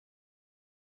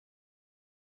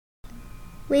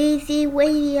Weezy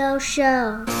Radio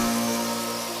Show.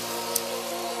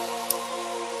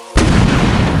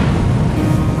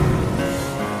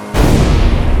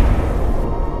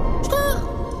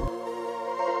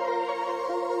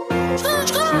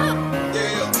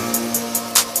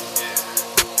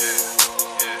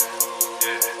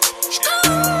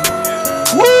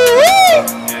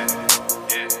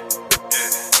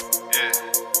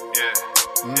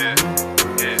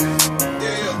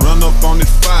 Run up on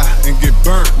this fire and get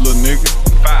burnt, little nigga.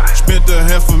 Spent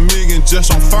 $500,000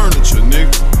 just on furniture,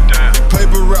 nigga.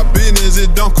 Paper route business,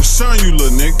 it don't concern you,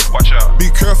 little nigga. Watch out. Be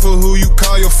careful who you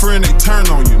call your friend, they turn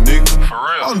on you, nigga. For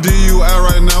real. I'm DUI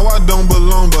right now, I don't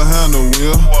belong behind the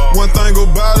wheel. One thing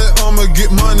about it, I'ma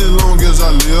get money long as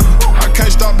I live. I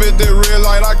can't stop at that red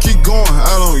light, I keep going,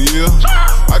 I don't yield.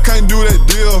 I can't do that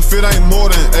deal if it ain't more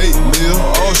than 8 mil.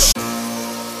 Oh shit.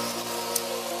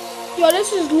 Yo,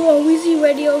 this is Lou on Weezy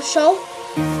Radio Show.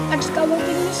 I just got one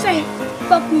thing to say.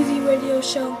 Fuck Weezy Radio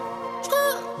Show.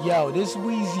 Yo, this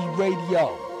Weezy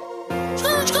Radio.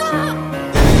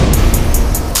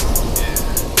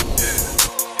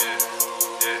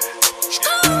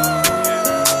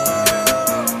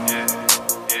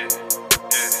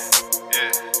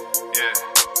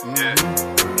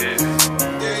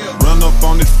 Run up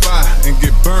on this fire and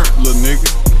get burnt, little nigga.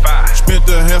 Spent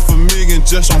 $500,000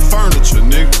 just on furniture,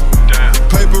 nigga.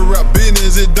 Paper route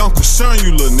business, it don't concern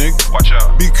you, little nigga. Watch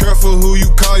out. Be careful who you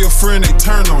call your friend, they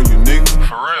turn on you, nigga.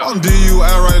 For real. I'm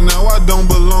DUI right now, I don't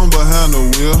belong behind the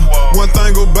wheel. One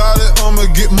thing about it, I'ma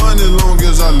get money long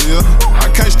as I live. I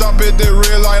can't stop at that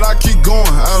red light, I keep going,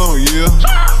 I don't yield.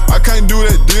 I can't do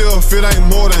that deal if it ain't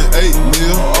more than 8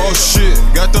 mil. Oh shit,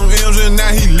 got them M's and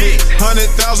now he lit.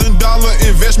 $100,000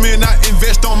 investment, I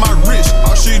invest on my wrist.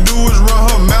 All she do is run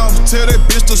her mouth, tell that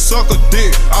bitch to suck a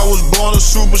dick. I was born a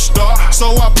superstar,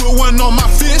 so I put one on my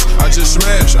fist. I just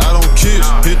smash, I don't kiss.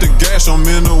 Hit the gas, I'm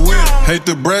in the wind. Hate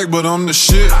to brag, but I'm the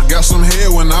shit. Got some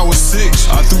head when I was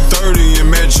 6. I threw 30 in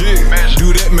magic.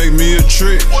 Do that make me a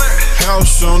trick.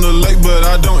 House on the lake, but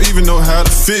I don't even know how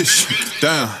to fish.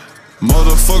 Damn.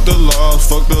 Motherfuck the law,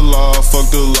 fuck the law, fuck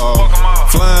the law.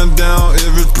 Flying down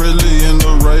every Presley in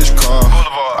the race car.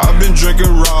 I've been drinking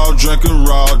raw, drinking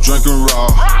raw, drinking raw.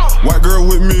 White girl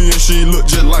with me and she look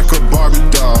just like a Barbie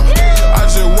doll. I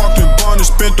just walked in Barney,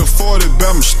 spent the 40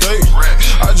 by mistake.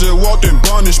 I just walked in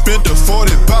Barney, spent the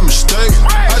 40 by mistake.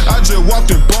 I just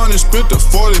walked in Barney, spent the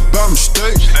 40 by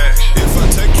mistake. If I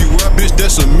take you out, bitch,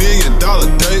 that's $1 million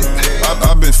date.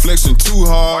 I've been flexing too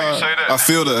hard, I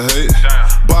feel the hate.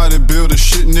 Bodybuilder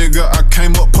shit, nigga, I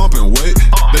came up pumping weight.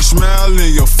 They smile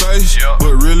in your face,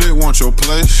 but really want your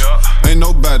place. Ain't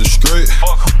nobody straight,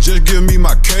 just give me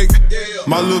my cake.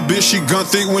 My little bitch, she gun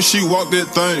thick when she walk,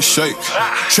 that thing shake.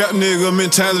 Trap nigga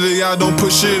mentality, I don't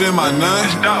put shit in my name.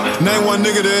 Name one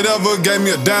nigga that ever gave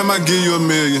me a dime, I give you $1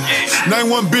 million. Name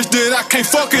one bitch that I can't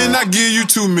fuck and I give you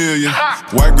 $2 million.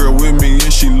 White girl with me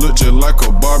and she look just like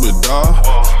a Barbie doll.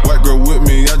 White girl with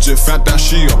me, I just found out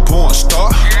she a porn star.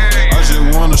 I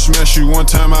just wanna smash you one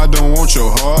time, I don't want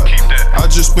your heart. I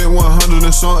just spent 100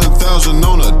 and something thousand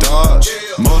on a Dodge.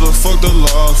 Motherfuck the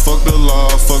law, fuck the law,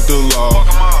 fuck the law.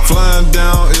 Flying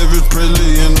down every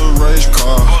Presley in the race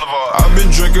car. I've been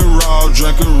drinking raw,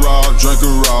 drinking raw,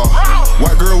 drinking raw.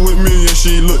 White girl with me and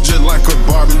she look just like a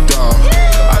Barbie doll.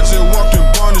 I just walked in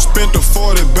Barney, spent the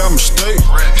 40 by mistake.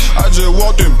 I just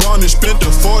walked in Barney, spent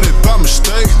the 40 by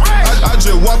mistake. I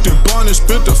just walked in Barney,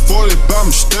 spent the 40 by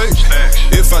mistake.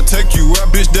 If I take you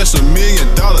out, bitch, that's $1 million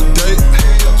date.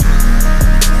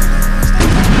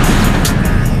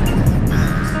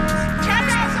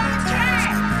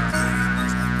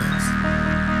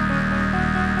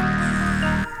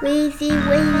 Weezy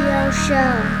Radio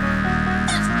Show.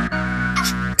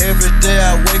 Every day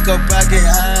I wake up, I get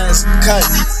high as a kite.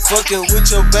 Fucking with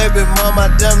your baby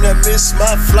mama, damn near miss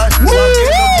my flight. Walk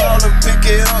in the mall and pick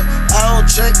it up, I don't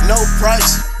check no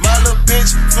price. My little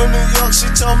bitch from New York, she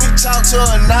told me talk to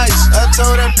her nice. I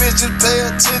told that bitch just pay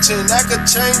attention, I could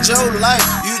change your life.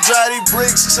 You drive these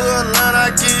bricks to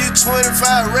Atlanta, I give you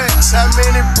 25 racks. How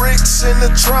many bricks in the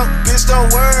trunk? Bitch,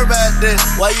 don't worry about that.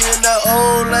 Why you in that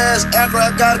old ass Acura?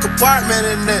 I got a compartment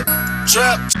in that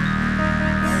trap.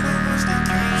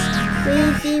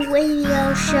 Weezy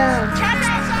Radio Show.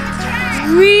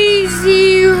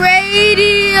 Weezy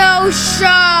Radio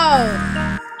Show.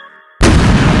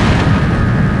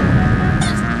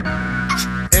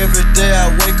 Every day I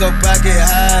wake up, I get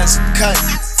high as a kite.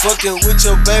 Fucking with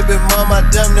your baby mama,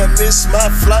 damn that miss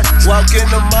my flight. Walk in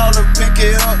the mall and pick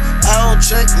it up, I don't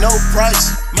check no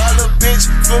price. My little bitch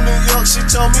from New York, she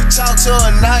told me talk to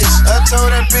her nice. I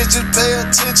told that bitch just pay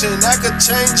attention, I could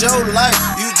change your life.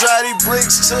 You drive these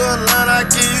bricks to Atlanta, I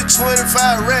give you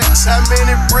 25 racks. How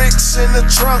many bricks in the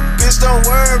trunk? Bitch, don't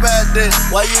worry about that.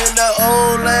 Why you in that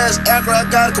old ass Acura?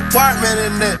 I got a compartment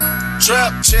in there.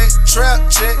 Trap check,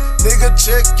 nigga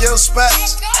check your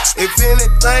spots. If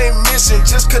anything missing,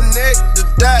 just connect the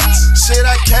dots. Shit,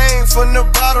 I came from the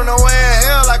bottom, no way in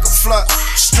hell like a flop.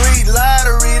 Street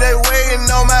lottery, they waiting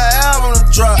on my album to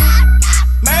drop.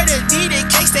 Murder did in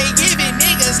case they giving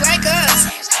niggas like us.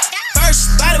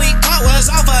 First body we caught was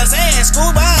off us and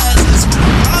school buses.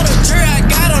 All the jury I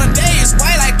got on the day is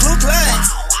white like Ku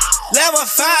Klux. Level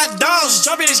 5 dogs,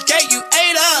 jump in this gate, you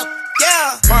ate up.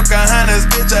 Yeah. Pocahontas,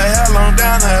 bitch, a hell on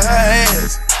down to her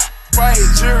ass. White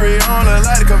jury on her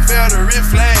like a Confederate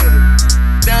flag.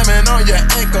 Diamond on your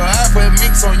ankle, I put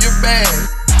mix on your bag.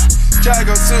 Try to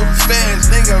go super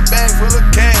fast, nigga, bag full of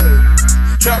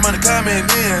cash. Trap money coming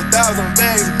in, 1,000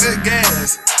 bags of good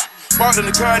gas. Walked in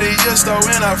the Cartier store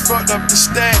and I fucked up the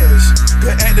stash.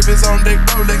 The activists on they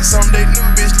Rolex, on they new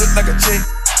bitch look like a chick.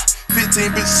 15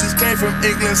 bitches came from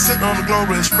England, sitting on the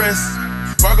Global Express.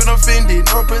 Walking on Fendi,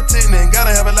 no pretending,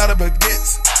 gotta have a lot of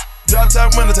baguettes. Drop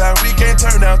top winter time, we can't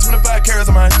turn down, 25 carats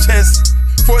on my chest.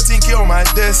 14 kill on my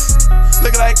desk,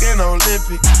 look like an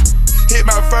Olympic. Hit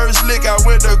my first lick, I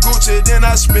went to Gucci, then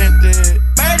I spent it.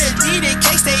 Murder did in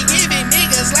case they giving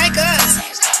niggas like us.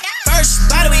 First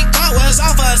body we caught was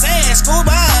off us and school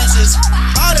buses.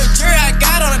 All the jury I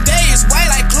got on the day is white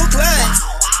like Ku Klux.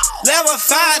 Level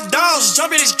 5 dogs,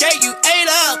 jump in this gate, you ate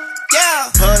up.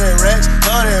 Yeah.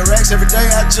 100 racks, every day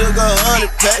I took 100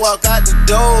 pack. Walk out the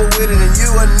door with it and you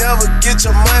will never get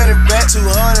your money back. 200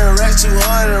 racks,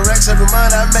 every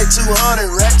month I make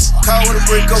 200 racks. Call with a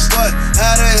brick up butt,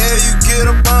 how the hell you get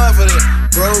a bond for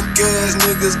that? Broke ass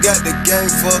niggas got the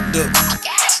game fucked up.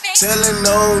 Telling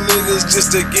old niggas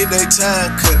just to get their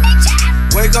time cut.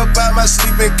 Wake up out my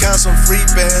sleep and count some free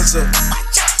bands up.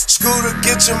 Scooter,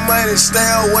 get your money, stay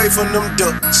away from them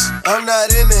ducks. I'm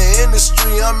not in the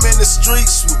industry, I'm in the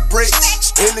streets with bricks.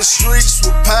 In the streets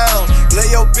with pounds, lay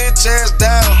your bitch ass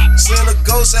down. Send a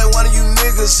ghost at one of you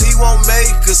niggas, he won't make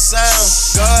a sound.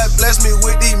 God bless me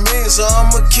with these men, so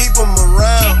I'ma keep them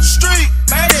around. Street!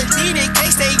 Murder did in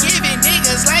case they giving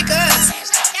niggas like us.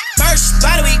 First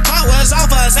body we caught was off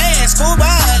us and school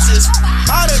buses.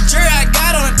 All the jury I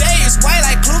got on the day is white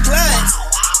like Ku Klux.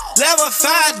 Level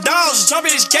 5 dogs, jump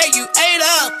in this gate, you ate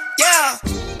up, yeah.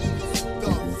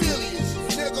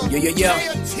 Yeah.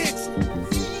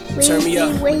 Turn me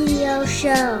up. Weezy Radio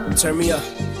Show. Turn me up.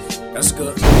 That's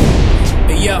good.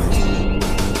 Hey, yo.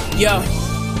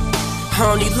 I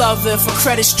don't need love if for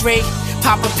credit straight.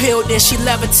 Pop a pill, then she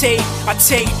levitate. I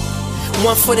take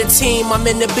one for the team, I'm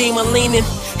in the beam, I'm leaning.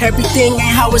 Everything ain't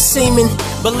how it's seeming,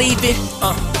 believe it.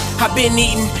 I been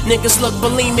eating, niggas look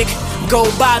bulimic.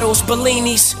 Gold bottles,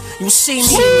 Bellinis. You see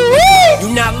me,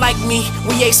 you not like me,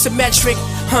 we asymmetric.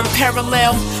 I'm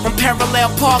parallel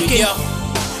parking.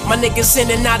 My niggas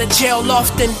in and out of jail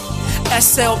often.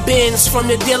 SL Benz from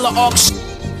the dealer auction.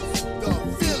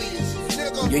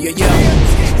 Yeah.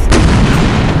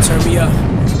 Turn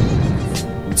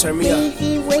me up.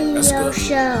 Weezy Radio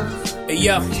Show. Hey,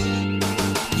 yo.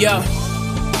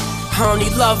 I don't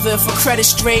need love if for credit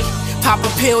straight. Pop a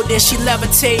pill, then she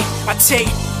levitate. I take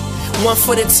one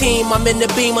for the team, I'm in the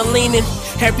beam, I'm leaning.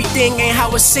 Everything ain't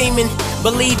how it's seeming,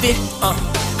 believe it.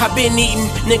 I been eating,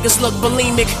 niggas look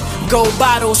bulimic. Gold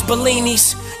bottles,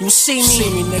 Bellinis. You see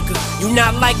me, nigga. You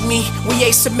not like me, we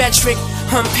asymmetric.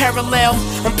 I'm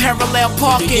parallel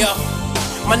parking.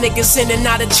 My niggas in and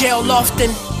out of jail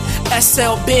often.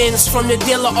 SL Benz from the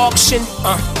dealer auction.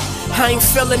 I ain't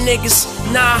feeling niggas,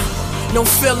 nah, no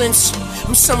feelings.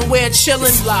 I'm somewhere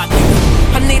chillin'.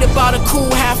 I need about a cool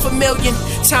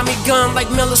 $500,000. Tommy gun like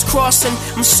Miller's Crossing.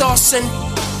 I'm saucing.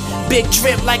 Big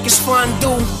drip like it's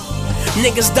fondue.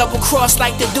 Niggas double cross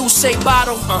like the Douce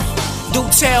bottle. Do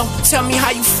tell me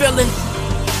how you feelin'.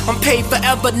 I'm paid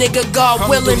forever, nigga, God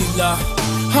willing.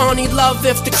 I don't need love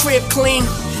if the crib clean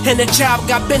and the job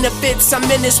got benefits, I'm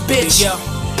in this bitch.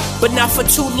 But not for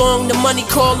too long, the money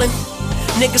calling.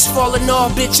 Niggas falling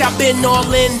off, bitch, I been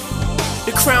all in.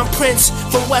 The Crown Prince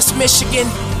from West Michigan.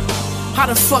 How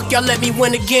the fuck y'all let me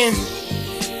win again?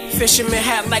 Fisherman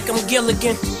hat like I'm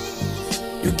Gilligan.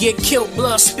 You get killed,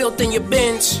 blood spilt in your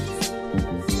bins.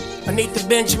 I need the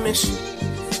Benjamins.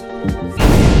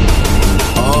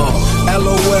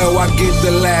 LOL, I get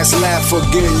the last laugh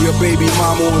again. Your baby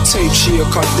mama on tape, she a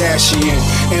Kardashian.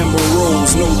 Amber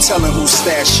Rose, no telling who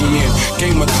stash she in.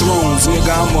 Game of Thrones,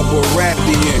 nigga, I'm a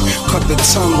Baratheon. Cut the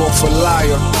tongue off a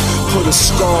liar. Put a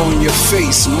scar on your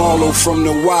face, Marlo from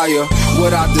The Wire.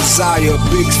 What I desire,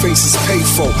 big faces pay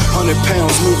for. 100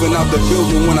 pounds moving out the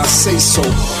building when I say so.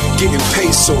 Getting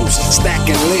pesos,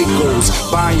 stacking Legos,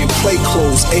 buying play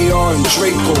clothes, AR and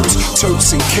Dracos,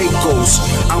 Turks and Caicos.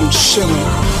 I'm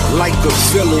chillin' like a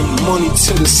villain, money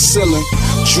to the ceiling,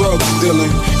 drug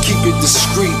dealing, keep it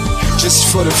discreet,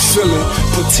 just for the feeling.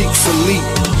 Petite Philippe,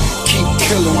 keep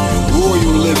killing,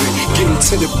 royal living, getting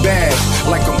to the bag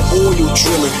like I'm oil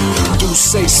drilling.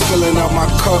 Douce spilling out my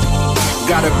cup.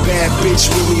 Got a bad bitch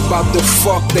with me about the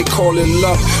fuck, they call it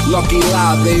luck. Lucky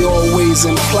lie, they always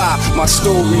imply. My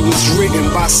story was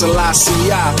written by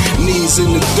Selassie I. Knees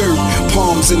in the dirt,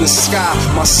 palms in the sky.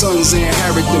 My sons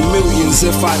inherit the millions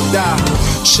if I die.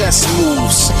 Chess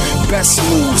moves, best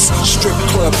moves. Strip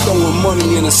club throwing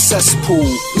money in a cesspool.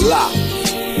 Lock.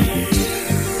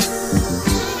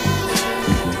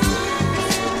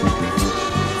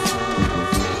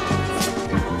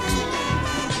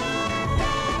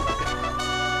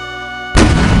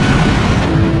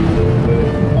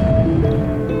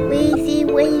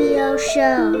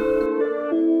 Show.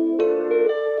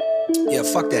 Yeah,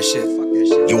 fuck that shit.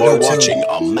 You are watching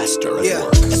a master at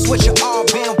work. That's what you all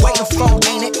been waiting for,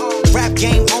 ain't it? Rap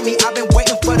game on me, I've been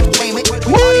waiting for the payment. All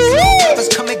these little rappers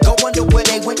come and go under where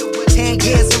they went. 10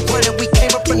 years and running, we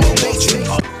came up from the basement.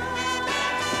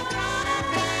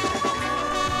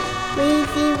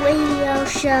 Weezy Radio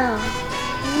Show.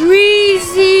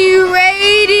 Weezy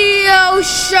Radio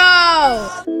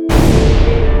Show.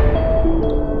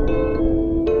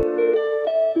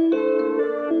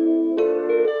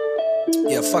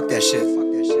 Yeah, fuck that shit.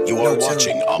 You are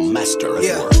watching a master at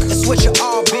work. That's what you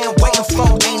all been waiting for,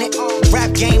 ain't it?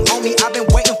 Rap game on me, I've been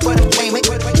waiting for the payment.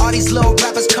 All these little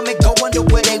rappers come and go under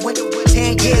where they went.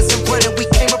 10 years and running, we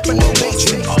came up from the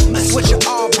basement. That's what you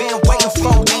all been waiting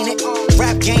for, ain't it?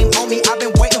 Rap game on me, I've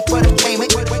been waiting for the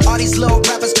payment. All these little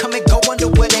rappers come and go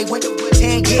under where they went.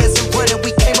 10 years and running,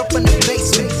 we came up from the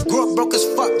basement. Grew up broke as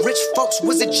fuck, rich folks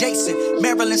was adjacent.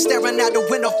 Maryland staring out the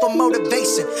window for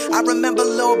motivation. I remember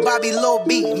Lil Bobby, Lil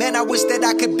B. Man, I wish that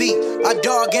I could be a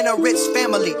dog in a rich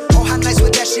family. Oh, how nice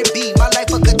would that shit be? My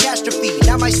life a catastrophe.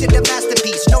 Now my shit a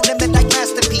masterpiece. No limit like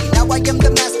Master P. Now I am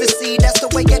the Master C. That's the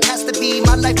way it has to be.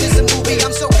 My life is a movie.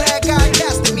 I'm so glad God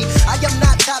casted me. I am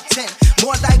not top 10,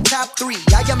 more like top 3.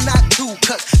 I am not 2,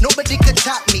 cause nobody could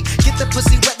top me. Get the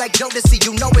pussy wet like Jodeci.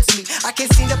 You know it's me. I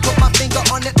can't seem to put my finger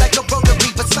on it like a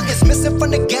rotary. But something's missing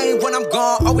from the game when I'm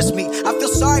gone. Oh, it's me. I feel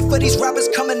sorry for these rappers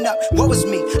coming up. Woe is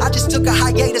me. I just took a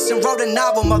hiatus and wrote a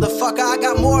novel, motherfucker. I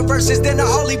got more verses than the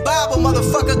Holy Bible,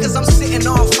 motherfucker, cause I'm sitting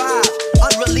on 5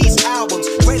 unreleased albums.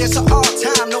 Greatest of all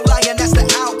time, no lying, that's the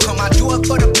outcome. I do it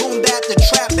for the boom bap, the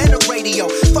trap, and the radio.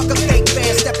 Fuck a fake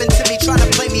fan stepping to me, trying to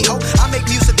play me, ho. I make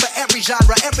music for every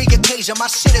genre, every occasion. My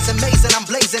shit is amazing, I'm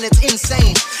blazing, it's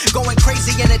insane. Going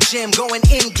crazy in the gym, going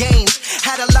in games.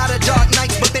 Had a lot of dark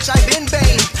nights, but bitch, I've been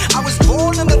Bane. I was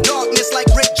born in the darkness like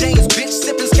Rick James, bitch.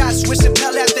 Sipping Scotch, swishing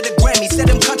Pell after the Grammy. Said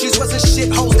them countries wasn't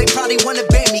shitholes, they probably wanna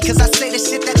ban me. Cause I say the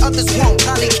shit that others won't,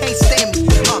 probably can't stand me.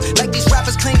 Like these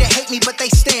rappers claim to hate me, but they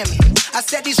stand me. I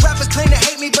said these rappers claim to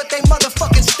hate me, but they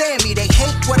motherfucking stand me. They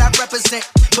hate what I represent,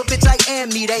 but bitch, I am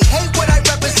me. They hate what I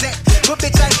represent, but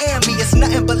bitch, I am me. It's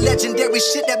nothing but legendary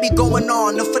shit that be going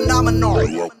on, the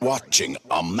phenomenon. You are watching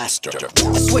a master.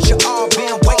 That's what you all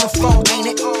been waiting for, ain't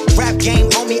it? Rap game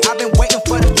on me, I've been waiting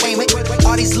for the payment.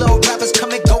 All these little rappers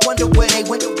come and go under where they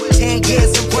went. 10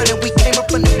 years and running, we came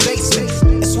up from the basement.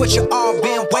 That's what you all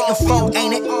been waiting for,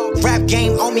 ain't it? Rap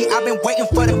game on me, I've been waiting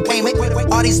for the payment.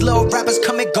 All these little rappers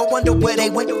come and go under where they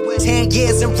went. 10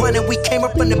 years and running, we came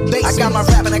up from the basement. I got my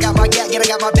rap and I got my gat, yeah, I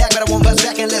got my back, but I won't bust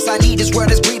back unless I need this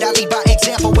word as breed. I lead by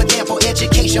example with ample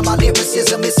education. My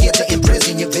lyricism is here to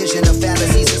imprison your vision of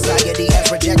fallacy. Society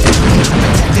has rejected.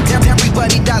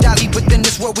 Everybody dies within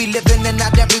this world we live in, and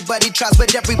not everybody tries,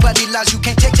 but everybody lies. You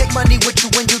can't take money with you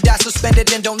when you die, so spend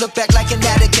it and don't look back like an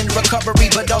addict in recovery.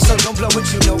 But also don't blow it,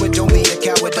 you know it. Don't be a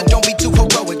coward, but don't be too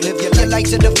heroic. Live your life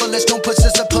to the fullest. Don't push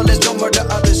us or pull us. Don't murder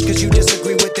others, cause you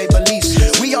disagree with their beliefs.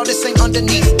 We all the same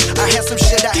underneath. I had some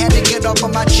shit I had to get off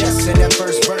on my chest in that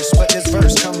first verse, but this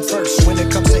verse come first when it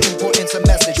comes to importance of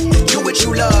message. Do what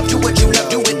you love, do what you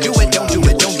love, do it, don't do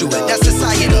it, don't do it. That's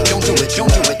society, don't do it, don't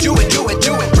do it, do it, do it,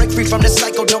 do it. Break free from the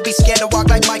cycle, don't be scared to walk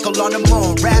like Michael on the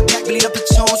moon. Rap pack, bleed up the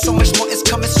tone, so much more is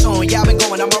coming soon. Yeah, I've been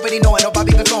going, I'm already knowing,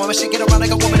 nobody been flowing. I shake it around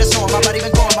like a woman that's on. My body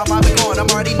been going, my mind been going. I'm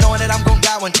already knowing that I'm gon'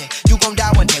 die one day. You gon'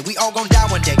 die one day, we all gon' die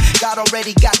one day. God already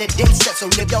already got the date set, so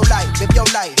live your life,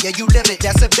 yeah, you live it,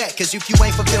 that's a bet, cause if you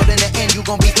ain't fulfilled in the end, you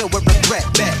gon' be filled with regret,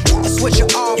 bet. That's what you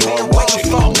all been waiting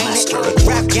for, ain't it?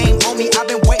 Rap game on me, I've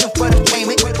been waiting for the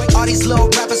payment. All these little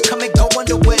rappers come and go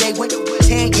under where they went.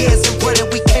 10 years in running,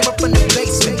 we came up in the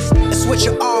basement. That's what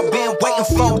you all been waiting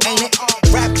for, ain't it?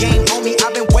 Rap game on me,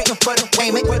 I've been waiting for the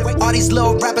payment. All these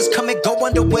little rappers come and go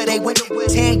under where they went.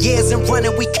 10 years in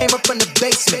running, we came up in the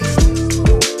basement.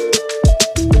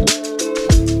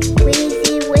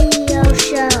 Weezy Radio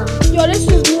Show. Yo, this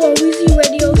is Lou on Weezy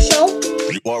Radio Show.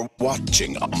 You are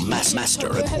watching a master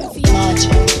at work.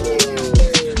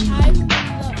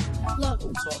 Look,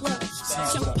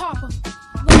 young Papa.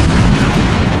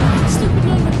 Sleeping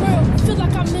on the world, feel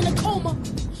like I'm in a coma.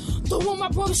 Don't want my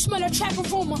brother smell a trap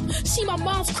aroma. See my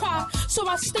mom's cry, so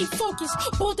I stay focused.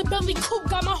 Bought the Bentley coupe,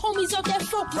 got my homies out there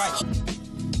focused. Right.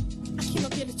 I came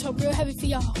up here to talk real heavy for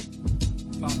y'all.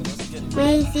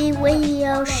 Weezy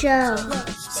Radio Show. Look,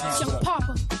 young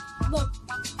Papa. Look.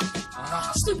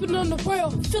 Sleeping on the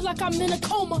world, feel like I'm in a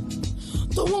coma.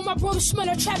 Don't want my brother smell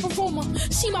a trap aroma.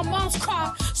 See my mom's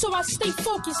cry, so I stay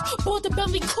focused. Bought the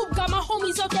Bentley coupe, got my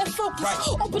homies out there focused.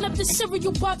 Right. Open up the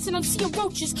cereal box and I'm seeing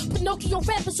roaches. Pinocchio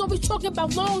rappers always talking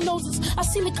about long noses. I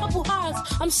seen a couple highs,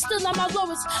 I'm still at my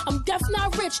lowest. I'm deaf,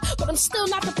 not rich, but I'm still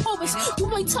not the poetess. You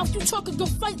ain't tough, you talk a good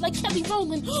fight like Kelly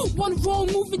Rowland. One wrong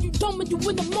move and you dumb when you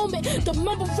in the moment. The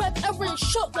mumble rap error is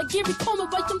short like Gary Coleman.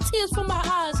 Wipe them tears from my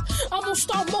eyes, I'm gonna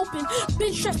start moping.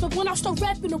 Been stressed, but when I start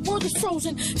rapping, the world is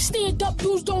frozen. Stand up,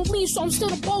 dudes don't leave, so I'm still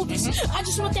the boldest. I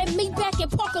just want that Maybach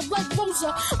and Parker like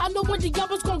Rosa. I know one day y'all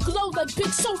was gonna glow like Big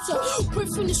Sosa.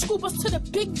 Went from the school bus to the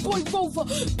big boy Rover.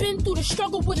 Been through the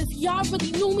struggle, but if y'all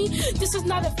really knew me, this is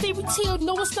not a fairy tale,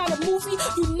 no, it's not a movie.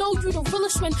 You know you the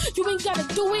realest when you ain't gotta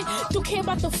do it. Don't care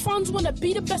about the funds, wanna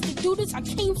be the best to do this. I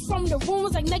came from the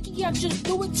rumors like Nike, I just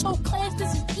do it. So class,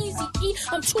 this is easy E.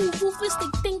 I'm too ruthless, they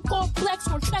think all blacks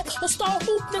on track. A star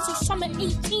hoopness or summer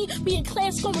 18, me in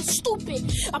class going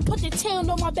stupid. I put the town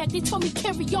on my back, they told me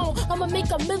carry on. I'ma make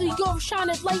 $1 million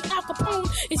shining like Al Capone.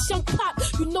 It's Young Pop,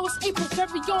 you know it's April's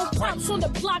very own. Pops on the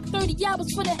block, 30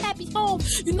 hours for the happy home.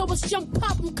 You know it's Young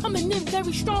Pop, I'm coming in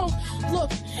very strong.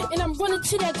 Look, and I'm running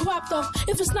to that guap though.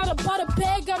 If it's not about a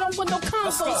bag, I don't want no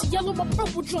combos. Yellow or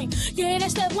purple joint, yeah,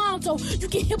 that's that Lonzo. You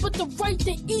get hit with the right,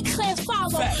 the E-class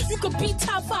follow. You could be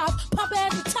top 5, Papa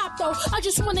at the top though. I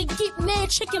just wanna get mad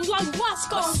chicken like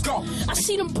Wasco. I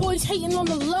see them boys hating on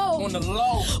the low.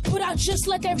 But I just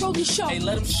let that rollie show. Hey,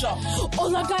 let them show.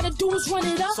 All I gotta do is run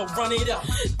it up. So run it up.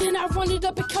 Then I run it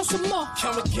up and count some more.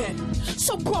 Count again.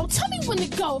 So bro, tell me when to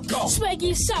go.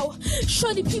 Swaggy is out.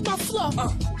 Shorty peep my flow.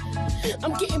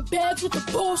 I'm getting bags with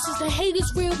the bosses. The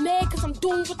haters real mad cause I'm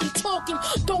doing what they talking.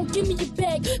 Don't give me your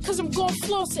bag cause I'm gon'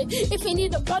 floss it. If it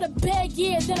ain't about a bag,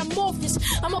 yeah, then I'm off this.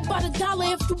 I'm about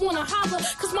 $1 if you wanna holler.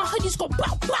 Cause my hoodies go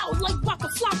bow bow like Waka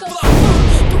Flocka.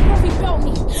 Don't worry about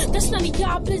me, that's none of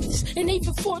y'all business. Ain't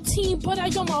even 14, but I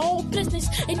got my own business.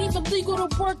 Ain't even legal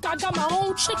to work, I got my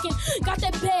own chicken. Got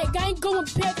that bag, I ain't going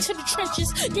back to the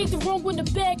trenches. Gave the wrong one the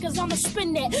bag cause I'ma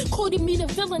spin that. Cody me the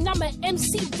villain, I'm an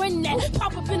MC, run that.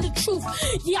 Pop up in the truth,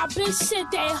 yeah, I been said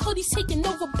that. Hoodie's taking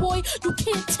over, boy, you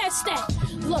can't test that.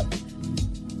 Look,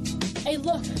 hey,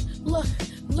 look.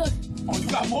 Oh, you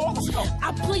got more? Let's go.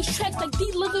 I play tracks like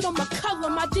D-Lillard on my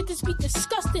column. I did this beat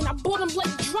disgusting. I bought them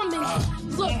like drumming.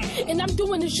 Look, and I'm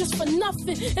doing this just for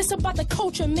nothing. It's about the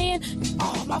culture, man.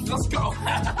 Oh, my, let's go.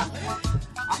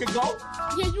 I can go?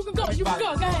 Yeah, you can go. You can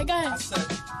go. Go ahead. I said,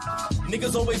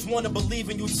 niggas always wanna believe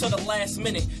in you to the last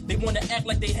minute. They wanna act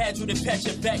like they had you to pat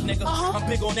your back, nigga. I'm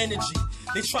big on energy.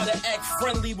 They try to act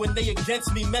friendly when they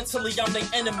against me. Mentally, I'm their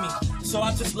enemy. So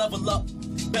I just level up.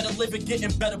 Better live and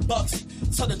getting better bucks.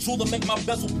 Tell the jeweler make my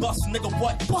bezel bust, nigga,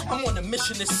 what? I'm on a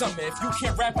mission this summer. If you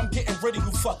can't rap, I'm getting rid of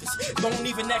you fuckers. Don't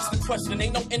even ask the question,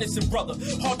 ain't no innocent brother.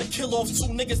 Hard to kill off two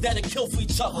niggas that'll kill for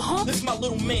each other. This my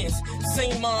little mans,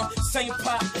 same mom, same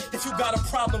pop. If you got a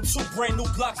problem, 2 brand new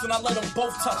Glocks and I let them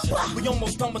both touch it. We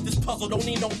almost done with this puzzle, don't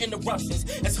need no interruptions.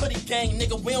 As Hoodie Gang,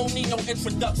 nigga, we don't need no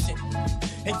introduction.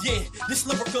 And yeah, this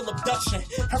lyrical abduction.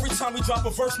 Every time we drop a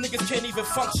verse, niggas can't even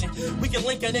function. We can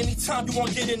link at any time you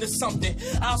wanna get into something.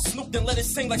 I'll snoop then let it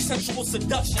sing like sensual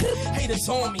seduction. Haters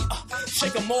on me,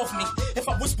 shake them off me. If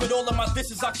I whispered all of my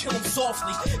disses, I kill them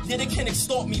softly. Yeah, they can't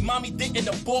extort me. Mommy didn't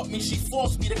abort me. She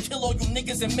forced me to kill all you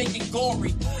niggas and make it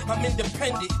gory. I'm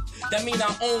independent, that mean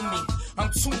I own me.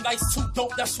 I'm too nice, too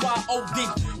dope, that's why I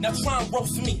OD. Now try and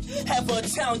roast me. Have an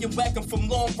Italian whacking from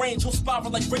long range, who'll spiral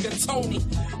like Rigatoni.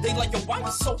 They like, yo, why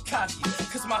you so cocky?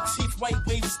 Cause my teeth white,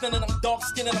 waves thin, and I'm dark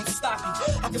skinned and I'm stocky.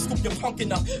 I can scoop your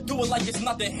punkin' up, do it like it's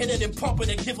nothing, hit it and pump it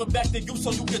and give it back to you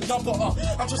so you can dump her up.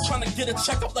 I'm just trying to get a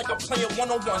checkup like I'm playing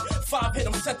 101. 5 hit,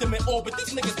 I'm sentiment orbit,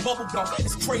 these niggas bubblegum.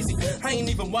 It's crazy, I ain't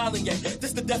even wildin' yet.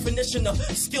 This the definition of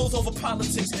skills over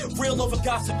politics, real over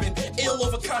gossiping, ill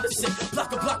over condescent.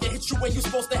 Block a block and hit you when you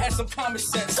supposed to have some common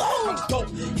sense. I'm dope,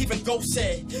 even Ghost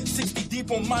said. 60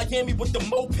 deep on Miami with the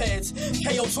mopeds.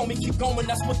 KO told me keep going,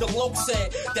 that's what the low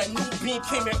said. That new bean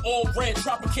came in all red,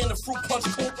 drop a can of fruit punch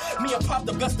cool. Me and Pop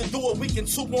the best to do it, we can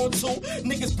 2 on 2.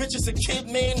 Niggas, bitches, and kid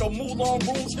man, no Moulin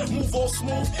Rouge, move all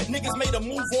smooth. Niggas made a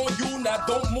move on you, now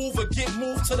don't move or get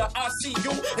moved to the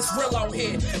ICU. It's real out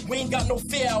here, we ain't got no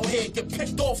fear out here. Get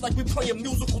picked off like we playing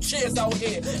musical chairs out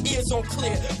here. Ears on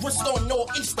clear, wrist on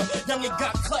northeaster. Young and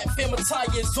got clap, family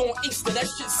tires on Easter. That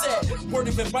shit sad. Word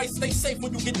of advice, stay safe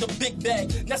when you get the big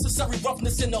bag. Necessary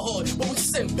roughness in the hood, but we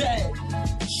send bad.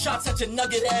 Shots at your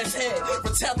nugget ass head.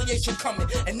 Retaliation coming,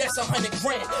 and that's 100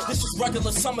 grand. This is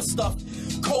regular summer stuff.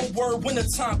 Cold word winter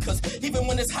time, cause even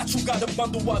when it's hot, you gotta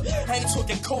bundle up. I ain't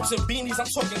talking coats and beanies, I'm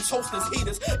talking toasters,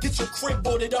 heaters. Get your crib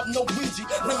boarded up, no Ouija,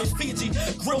 lemon Fiji.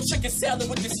 Grilled chicken salad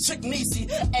with this chick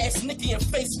Niecy. Ass Nikki and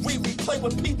face Riri, play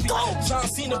with PP. John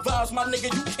Cena vibes, my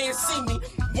nigga, you can't see me.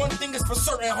 One thing is for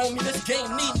certain, homie, this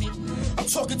game need me. I'm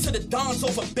talking to the Dons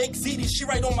over Baked Ziti. She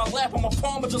right on my lap, I'm a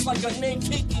palmer just like her name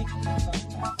Kiki.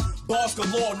 Bars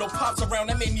galore, no pops around,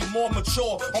 that made me more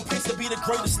mature. On pace to be the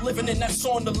greatest living, and that's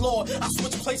on the law. I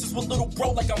switch places with little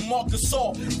bro like I'm Marc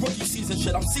Gasol. Rookie season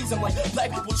shit, I'm seasoned like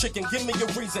black people chicken, give me a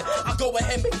reason. I go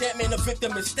ahead, make that man a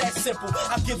victim, it's that simple.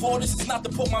 I give orders, it's not to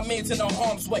put my mans in the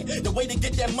harm's way. The way to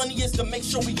get that money is to make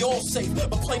sure we all safe.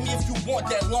 But play me if you want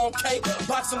that long K,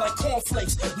 boxing like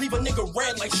cornflakes. Leave a nigga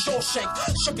red like Shawshank.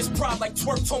 Shook his pride like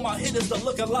Twerk, told my hitters to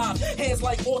look alive. Hands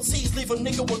like Ortiz, leave a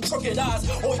nigga with crooked eyes.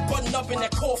 Always button up in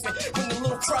that coffin. When the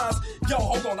little cries, yo,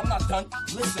 hold on, I'm not done.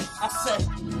 Listen, I said,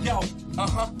 yo,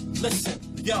 listen,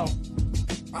 yo,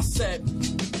 I said,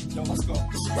 yo, let's go.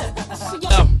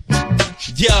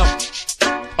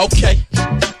 Okay.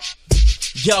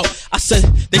 Yo, I said,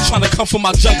 they tryna come for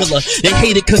my juggler. They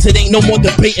hate it cause it ain't no more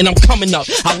debating, I'm coming up.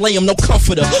 I lay them no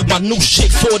comforter. My new shit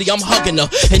 40, I'm hugging her.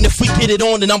 And if we get it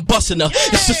on, then I'm busting her.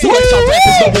 It's just to let y'all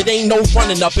rappers know it ain't no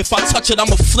running up. If I touch it,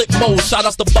 I'ma flip mode. Shout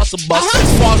outs to Busta Bus.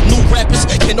 As far as new rappers,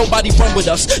 can't nobody run with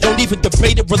us. Don't even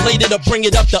debate it, relate it, or bring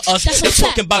it up to us. They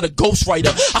talking about a ghostwriter.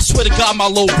 I swear to God, my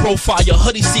low profile.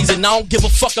 Hoodie season, I don't give a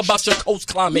fuck about your coast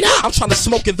climate. I'm trying to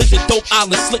smoke and visit dope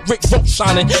islands. Slick Rick rope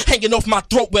shining, hanging off my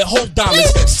throat with whole diamonds.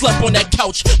 Slept on that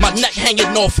couch, my neck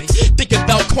hanging off it. Thinking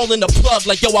about calling the plug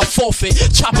like yo, I forfeit.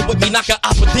 Chopper with me, knock a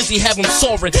oppa dizzy, have him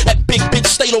soaring. That big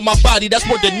bitch stayed on my body, that's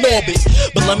more than orbit.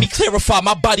 But let me clarify,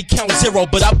 my body count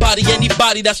 0. But I body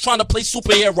anybody that's trying to play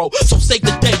superhero. So save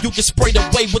the day, you get sprayed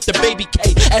away with the baby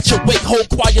K. At your wake, whole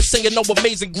choir singing no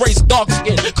Amazing Grace. Dark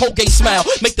skin, Colgate smile,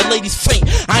 make the ladies faint.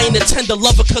 I ain't a tender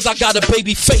lover cause I got a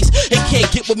baby face. They can't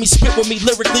get with me, spit with me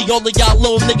lyrically. All of y'all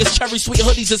little niggas, cherry sweet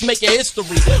hoodies is making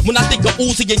history. When I think of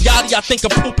Uzi and Yachty, I think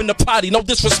of poop in the potty. No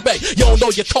disrespect, you don't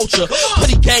know your culture.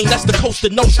 Hoodie gang, that's the Costa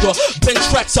Nostra. Been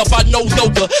tracks up, I know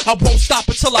yoga. I won't stop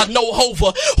until I know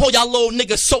Hova. All y'all little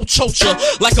niggas so chocha.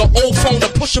 Like an old phone, a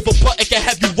push of a button can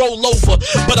have you roll over.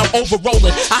 But I'm over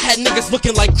rolling. I had niggas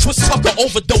looking like Chris Tucker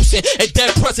overdosing. And dead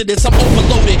presidents, I'm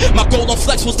overloaded. My goal on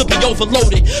flex was to be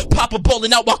overloaded. Papa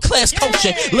bowling out while class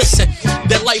coaching. Listen,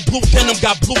 that light blue denim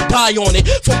got blue dye on it.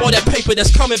 From all that paper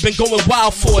that's coming, been going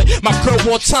wild for it. My girl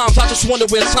wore times, I just wonder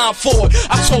where time for it.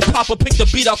 I told Papa pick the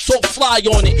beat, I talk fly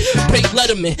on it. Big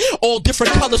Letterman, all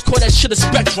different colors, call that shit a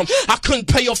spectrum. I couldn't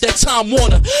pay off that Time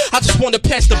Warner. I just wanted to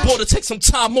pass the border, take some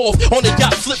time off. On the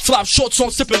yacht, flip flop, shorts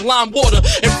on, sipping lime water.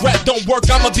 If rap don't work,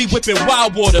 I'ma be whipping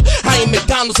wild water. I ain't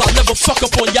McDonald's, I'll never fuck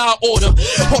up on y'all order.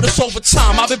 Hold us over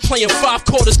time, I've been playing 5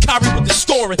 quarters, Kyrie with the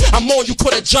scoring. I'm on, you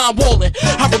call that John Wallin.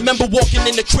 I remember walking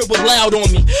in the crib with loud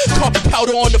on me. Carpet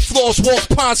powder on the floors, walls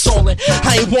pine soling.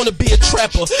 I ain't wanna be a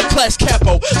trapper, class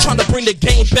capo. Trying to bring the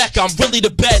game back, I'm really the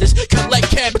baddest. Collect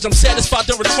cabbage, I'm satisfied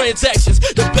during transactions.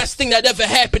 The best thing that ever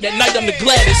happened at night, I'm the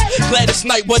gladdest. Gladdest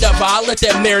night, whatever, I'll let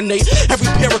that marinate. Every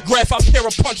paragraph, I pair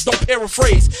a punch, don't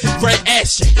paraphrase. Red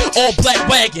action, all black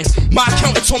wagon. My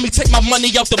accountant told me take my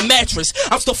money out the mattress.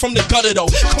 I'm still from the gutter though,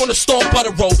 corner store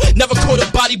butter roll. Never caught a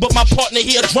body, but my partner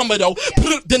here a drummer though.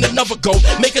 Then another go,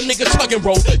 make a nigga tug and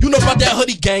roll. You know about that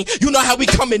hoodie gang, you know how we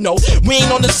coming though. We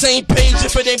ain't on the same page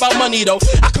if it ain't about money though.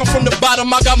 I come from the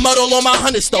bottom, I got mud all on my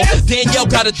hundreds though. Danielle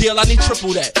got a deal, I need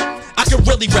triple that. I can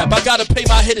really rap, I gotta pay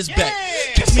my hitters back.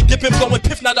 Watch me dipping, blowing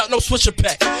piff, not out no swisher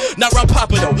pack. Not round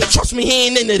Papa though, trust me, he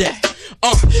ain't into that.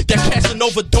 That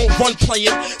Casanova don't run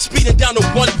playing. Speeding down the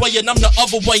one way and I'm the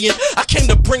other way in. I came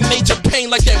to bring major pain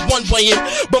like that one way in.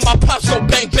 But my pops go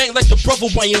bang bang like the brother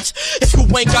Wayans. If you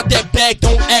ain't got that bag,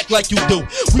 don't act like you do.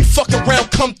 We fuck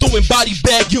around, come through and body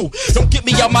bag you. Don't get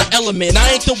me out my element,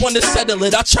 I ain't the one to settle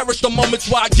it. I cherish the moments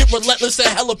where I get relentless and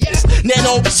hella pissed. Nana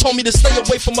always told me to stay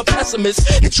away from a pessimist.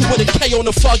 Hit you with a K on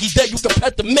a foggy day, you can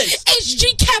pet the mist.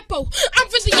 HG Capo, I'm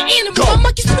really an animal. Go. My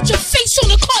monkeys put your face on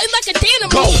the carton like a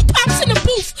dynamo. Go. Pops in the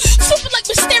booth, super like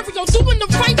Mysterio, doing the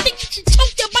right thing that you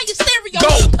choked out by your stereo. Go.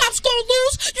 Pops gon'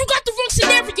 lose, you got the wrong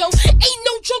scenario. Ain't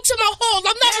no jokes in my hall,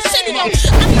 I'm not a scenario. I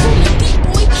be rolling deep,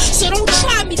 boy, so don't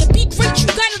try me. To be great, you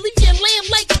gotta leave your land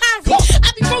like Kyrie. I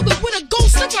be rolling with a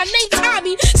ghost like my name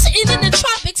Tommy. Sitting in the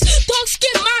tropics, dog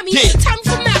skin mommy. Yeah. Time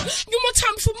for Matt, you more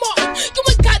time for Martin. You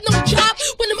ain't got no job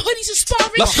when them hoodies are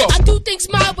sparring. Let's go. I do things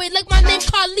my way, like my name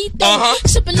Carlito.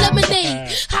 Sipping lemonade,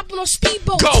 hopping on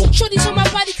speedboat. Go. Shorties on my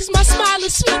body cause my smile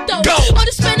is sweet though. Go. All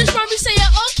the Spanish mommy say,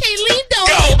 okay, lindo.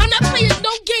 Go. I'm not playing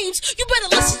no games, you better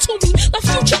listen to me. Like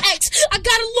Future X, I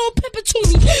got a little pepper to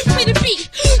me. Play the beat,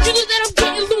 you know that I'm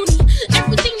getting loony.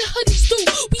 Everything the hoodies do,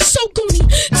 we so goony.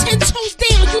 10 toes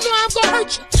down, you know I'm gonna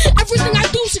hurt you. Everything I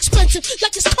do is expensive,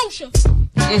 like it's kosher.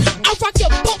 I rock your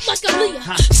boat like a Leah.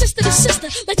 Sister to sister,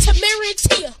 like Tamara and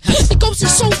Tia. The ghost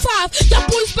is so 5, y'all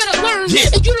boys better learn.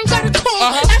 And you don't gotta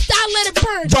call after I let it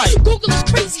burn. Right. Google is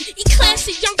crazy,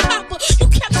 E-classy, young papa. You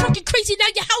kept fucking crazy,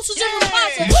 now your house is in a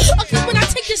plaza. Okay, when I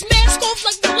take this mask off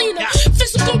like Melina,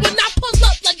 physical when I pull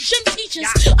up like gym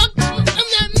teachers. I'm not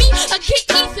me, I get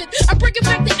Ethan. I bring it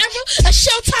back to era, a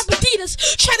shell top Adidas.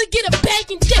 Try to get a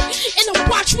bag and dip, and a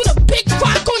watch with a big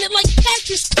rock on it like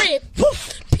Patrick's crib.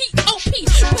 P.O.P.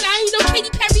 But I ain't no Katy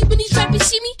Perry when these rappers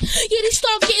see me. Yeah, they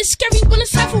start getting scary when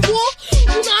it's time for war. You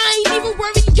know I ain't even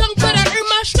worried, young, but I earn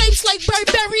my stripes like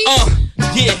Burberry.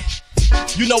 Yeah.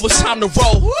 You know it's time to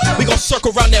roll. We gon'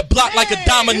 circle around that block like a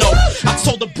domino. I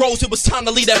told the bros it was time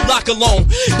to leave that block alone.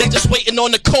 They just waiting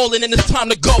on the call and then it's time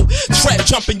to go. Trap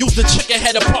jumping, use the chicken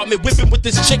head apartment, whipping with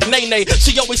this chick Nene.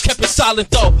 She always kept it silent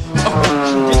though.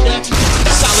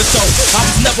 Silent though. I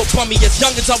was never bummy as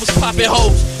young as I was popping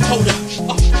hoes. Hold up.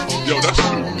 Yo, that's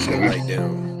Right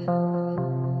down.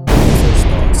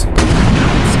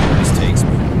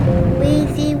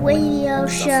 Weezy Radio I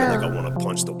feel like I Show. wanna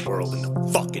punch the world in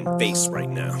the fucking face right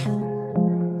now.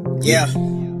 Yeah.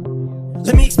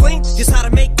 Let me explain just how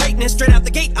to make greatness straight out the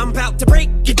gate. I'm about to break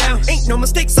it down. Ain't no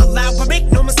mistakes allowed, but make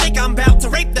no mistake, I'm about to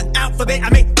rape the alphabet. I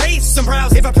may raise some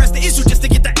brows if I press the issue just to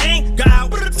get the anger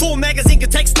out. Full magazine can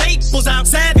take staples out.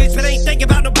 Savage, but ain't thinking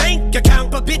about no bank account.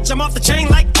 But bitch, I'm off the chain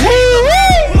like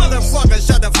Motherfucker,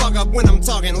 shut the fuck up when I'm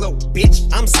talking low. Bitch,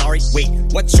 I'm sorry. Wait,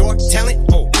 what's your talent?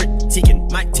 Oh, critiquing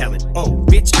my talent. Oh,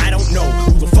 bitch, I don't know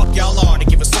who the fuck y'all are to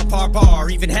give a subpar bar,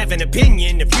 even have an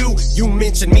opinion. If you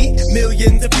mention me,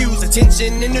 millions of views,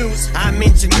 attention and news. I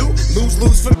mention you,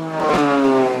 lose for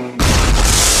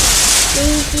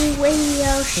Weezy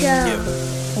Radio Show.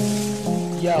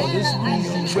 Yo, this is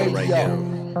Weezy Radio.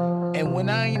 And when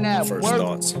I ain't at First work,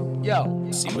 thoughts. yo,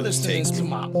 See I'm where this listening takes to me.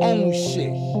 my own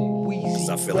shit. Weezy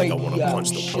I feel like I wanna Radio punch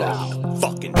the Show. world in the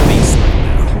fucking face right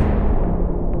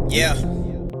now. Yeah.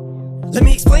 Let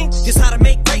me explain just how to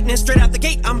make greatness straight out the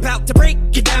gate. I'm about to break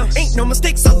it down. Ain't no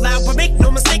mistakes allowed, but make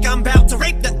no mistake, I'm about to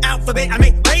rape the alphabet. I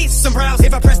may raise some brows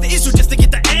if I press the issue just to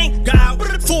get the anger out.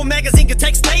 Full magazine can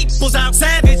take staples out.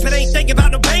 Savage, but ain't thinking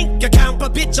about no bank account.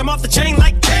 But bitch, I'm off the chain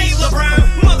like Caleb Brown.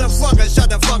 Motherfucker, shut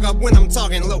the fuck up when I'm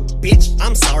talking low. Bitch,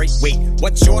 I'm sorry. Wait,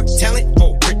 what's your talent?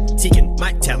 Oh, critiquing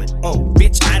my talent. Oh,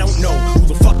 bitch, I don't know who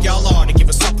the fuck y'all are to give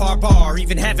a subpar bar,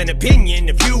 even have an opinion.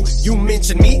 If you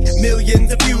mention me,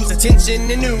 millions of views, attention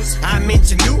and news. I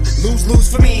mention you, lose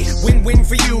for me, win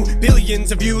for you.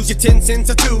 Billions of views, your 10 cents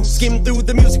or 2. Skim through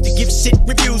the music to give shit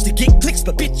reviews, to get clicks,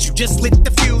 but bitch, you just lit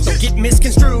the fuse. Don't get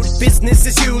misconstrued, business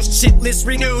is used, shit list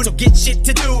renewed. So get shit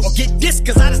to do, or get this,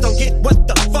 cause I just don't get what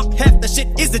the fuck half the shit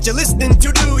is that you're listening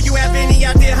to. Do you have any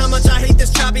idea how much I hate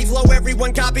this choppy flow?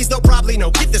 Everyone copies, they'll probably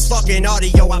know. Get this fucking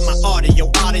audio out my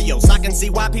audios. I can see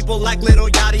why people like Lil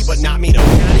Yachty, but not me though.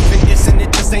 Not even dissing,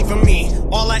 it just ain't for me.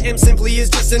 All I am simply is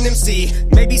just an MC.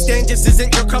 Maybe Stan just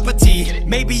isn't your cup of tea.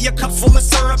 Maybe a cup full of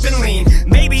syrup and lean.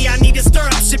 Maybe I need to stir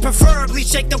up shit, preferably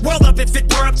shake the world up if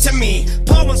it were up to me.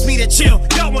 Paul wants me to chill,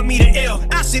 y'all want me to ill.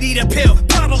 I should eat a pill,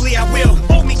 probably I will.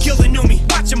 Old me kill the new me,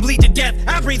 watch him bleed to death.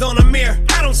 I breathe on a mirror,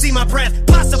 I don't see my breath.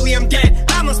 Possibly I'm dead,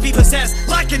 I must be possessed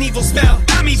like an evil spell.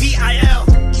 I'm EVIL.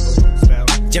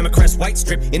 Jam a crest white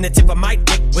strip in the tip of my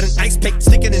dick with an ice pick,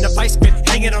 stick it in a vice grip,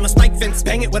 hang it on a spike fence,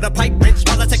 bang it with a pipe wrench.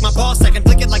 While I take my ball sack and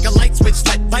flick it like a light switch.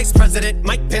 Let Vice President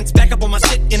Mike Pence back up on my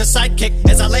shit in a sidekick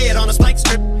as I lay it on a spike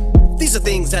strip. These are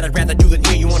things that I'd rather do than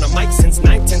hear you on a mic. Since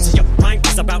 9/10 of your mind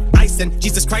is about ice. And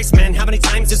Jesus Christ, man, how many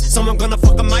times is someone gonna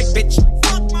fuck a mic, bitch?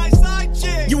 Fuck my side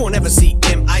chick. You won't ever see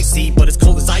MIC, but as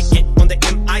cold as I get on the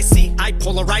MIC, I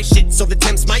polarize shit so the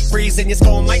Temps might freeze and your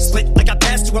skull might split like I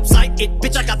passed you upside it.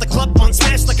 Bitch, I got the club on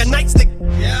smash like a nightstick.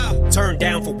 Yeah. Turn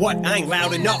down for what? I ain't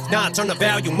loud enough. Nah, turn the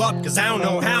volume up, cause I don't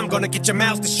know how I'm gonna get your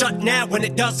mouth to shut now when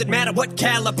it doesn't matter what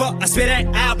caliber I spit at.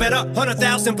 I'll bet up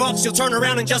 $100,000 you'll turn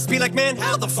around and just be like, man,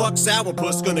 how the fuck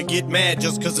Sourpuss gonna get mad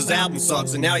just cause his album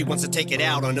sucks and now he wants to take it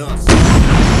out on us?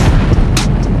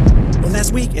 Well,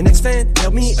 last week an ex-fan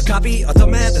mailed me a copy of the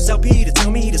Mathers LP to tell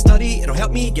me to study. It'll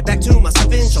help me get back to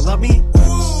myself and she'll love me.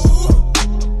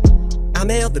 I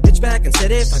mailed the bitch back and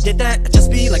said if I did that, I'd just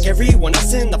be like everyone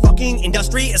else in the fucking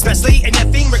industry, especially an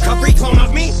effing recovery clone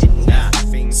of me.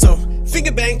 So,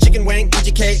 finger bang, chicken wang,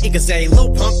 EGK, Igaze, Lil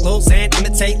Pump, Lil Xan,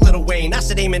 imitate Lil Wayne. I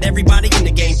should aim at everybody in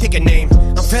the game, pick a name.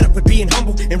 I'm fed up with being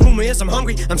humble, and rumor is I'm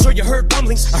hungry. I'm sure you heard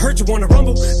rumblings, I heard you wanna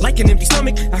rumble. Like an empty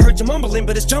stomach, I heard you mumbling,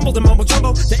 but it's jumbled and mumble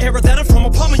jumbo. The era that I'm from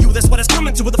will pummel you, that's what it's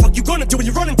coming to. What the fuck you gonna do when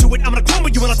you run into it? I'm gonna crumble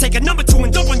you and I'll take a number 2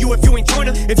 and dump on you if you ain't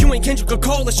Joyner. If you ain't Kendrick or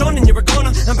Cole or Sean, then you're a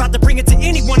goner. I'm about to bring it to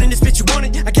anyone in this bitch you want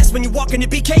it. I guess when you walk into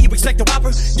BK, you expect a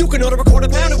Whopper. You can order a quarter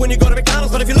pounder when you go to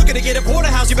McDonald's, but if you're looking to get a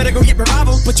porterhouse, you better go get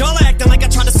Revival. But y'all are acting like I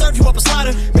tried to serve you up a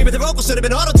slider. Maybe the vocal should have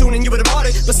been auto-tuning, you would have bought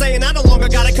it. But saying I no longer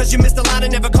got it cause you missed the line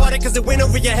and never caught it, cause it went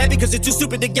over your head because you're too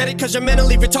stupid to get it, cause you're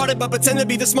mentally retarded but pretend to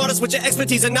be the smartest with your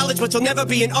expertise and knowledge, but you'll never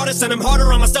be an artist. And I'm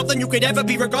harder on myself than you could ever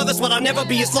be. Regardless, what I'll never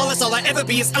be is flawless. All I ever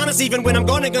be is honest, even when I'm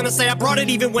gonna say I brought it.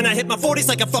 Even when I hit my 40s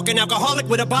like a fucking alcoholic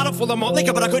with a bottle full of malt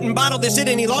liquor, but I couldn't bottle this shit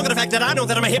any longer. The fact that I know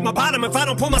that I'ma hit my bottom if I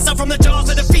don't pull myself from the jaws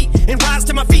of defeat and rise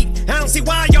to my feet. I don't see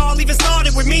why y'all even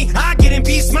started with me. I get in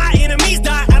peace, my enemies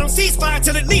die. I don't cease fire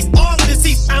till at least all of the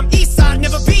cease. I'm east side,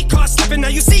 never be caught slipping. Now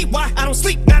you see why I don't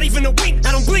sleep, not even a wink.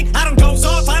 I don't blink, I don't doze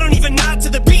off, I don't even nod to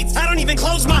the beats. I don't even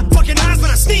close my fucking eyes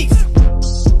when I sneeze.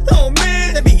 Oh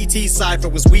man, that BET cypher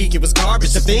was weak, it was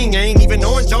garbage. The thing ain't even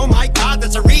orange, oh my god,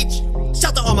 that's a reach.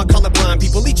 Shout to all my colorblind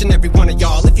people, each and every one of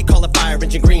y'all. If you call a fire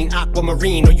engine green,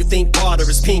 aquamarine, or you think water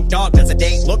is pink, dog, that's a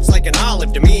date, looks like an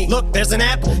olive to me. Look, there's an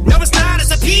apple, no it's not,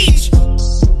 it's a peach.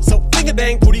 So finger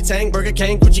bang, booty tang, Burger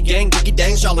King, Gucci gang, Dickie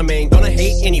dang, Charlemagne. Gonna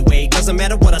hate anyway, doesn't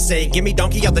matter what I say. Give me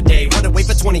donkey of the day, run away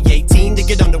for 2018 to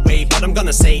get underway. But I'm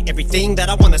gonna say everything that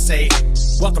I wanna say.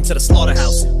 Welcome to the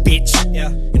slaughterhouse, bitch. Yeah,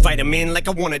 invite him in like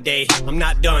I want a day. I'm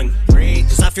not done,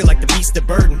 cause I feel like the beast of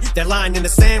burden. That line in the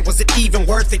sand, was it even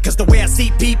worth it? Cause the way I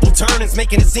see people turn is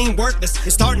making it seem worthless.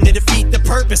 It's starting to defeat the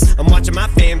purpose. I'm watching my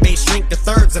fan base shrink to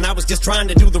thirds, and I was just trying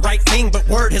to do the right thing. But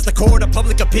word has the court of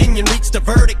public opinion reached a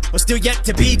verdict. But still yet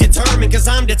to be determined, cause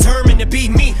I'm determined to be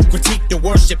me. Critique the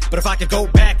worship, but if I could go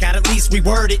back, I'd at least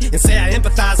reword it and say I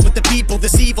empathize with the people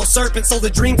this evil serpent sold a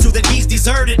dream to that he's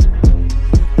deserted.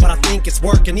 But I think it's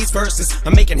working, these verses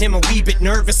are making him a wee bit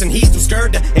nervous, and he's too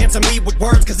scared to answer me with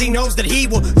words, cause he knows that he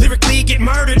will lyrically get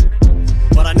murdered.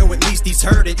 But I know at least he's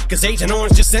heard it, cause Agent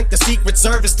Orange just sent the Secret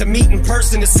Service to meet in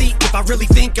person to see if I really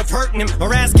think of hurting him,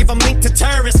 or ask if I'm linked to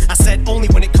terrorists. I said only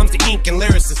when it comes to ink and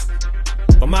lyricists,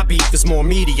 but my beef is more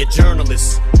media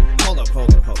journalists. Hold up.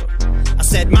 I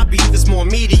said my beef is more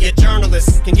media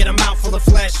journalists can get a mouthful of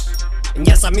flesh. And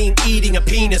yes, I mean eating a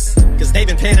penis, cause they've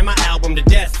been panning my album to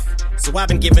death. So I've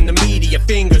been giving the media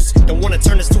fingers. Don't wanna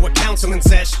turn this to a counseling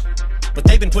sesh, but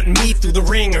they've been putting me through the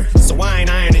ringer. So I ain't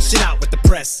ironing shit out with the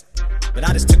press, but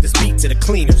I just took this beat to the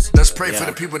cleaners. Let's pray for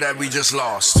the people that we just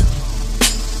lost.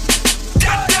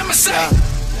 God damn it, say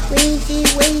Weezy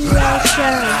Radio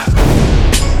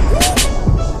Show.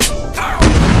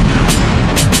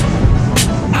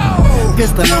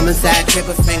 Pistol on my side,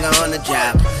 trigger finger on the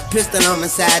job. Pistol on my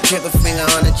side, trigger finger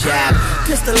on the job.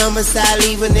 Pistol on my side,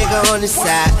 leave a nigga on the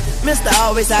side. Mr.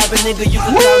 Always hype a nigga, you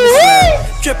can call me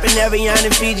slime. Trippin' every yarn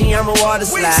in Fiji, I'm a water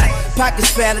slide.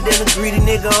 Pockets fatter than a greedy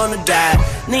nigga on the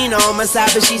dive. Nina on my side,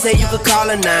 but she say you could call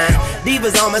her 9.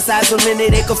 Divas on my side, so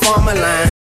many they could form a line.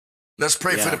 Let's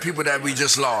pray for the people that we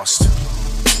just lost.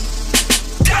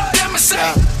 God damn it,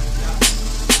 say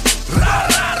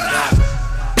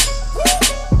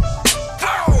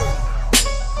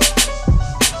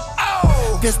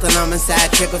Pistol on my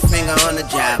side, trigger finger on the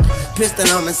job. Pistol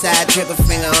on my side, trigger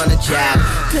finger on the job.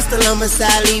 Pistol on my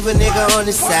side, leave a nigga on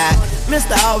the side.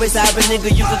 Mr. Always hype a nigga,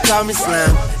 you can call me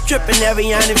slime. Trippin'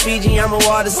 Evian in Fiji, I'm a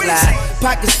water slide.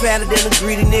 Pockets fatter than a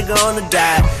greedy nigga on the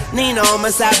dive. Nina on my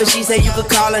side, but she said you could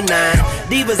call her 9.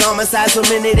 Divas on my side, so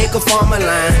many they could form a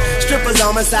line. Strippers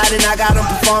on my side, and I got them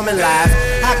performing live.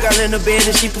 Hot girl in the bed,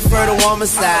 and she prefer the warmer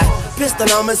side.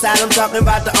 Pistol on my side, I'm talking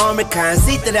about the army kind.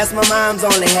 Sita, that's my mom's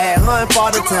only had, her and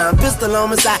father time. Pistol on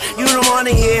my side, you don't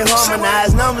wanna hear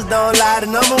harmonized. Numbers don't lie, the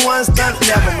number one stunt,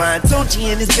 never mind.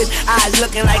 Tunchi in this bitch, eyes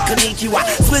looking like Konnichiwa.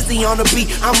 Swizzy on the beat,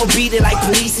 I'ma beat it like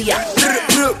Policia.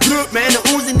 Man, the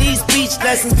oozing these speech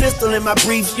lessons. Pistol in my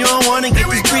briefs, you don't wanna get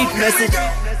this brief message.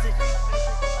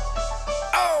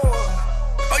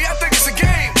 Oh, y'all think it's a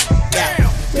game? Yeah.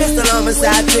 Pistol on my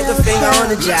side, trigger finger on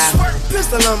the job.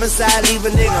 Pistol on my side, leave a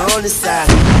nigga on the side.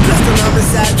 Pistol on my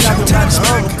side, talking about the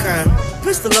overcrime.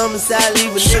 Pistol on my side,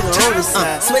 leave a nigga on the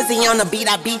side. Swizzy on the beat,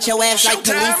 I beat your ass like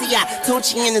Policia.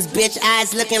 Tunchi in this bitch,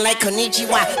 eyes looking like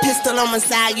Konnichiwa. Pistol on my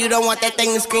side, you don't want that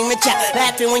thing to scream at ya.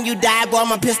 Laughing when you die, boy,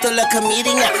 my pistol a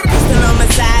comedian. Pistol on my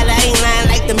side, I ain't lying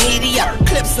like the media.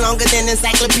 Clips longer than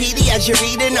encyclopedias, you're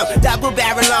reading them. Double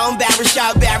barrel long, barrel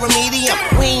short, barrel medium.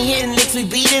 We ain't hitting licks, we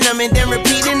beating them and then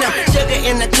repeating them. Sugar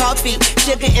in the coffee,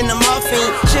 sugar in the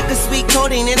morphine. Sugar sweet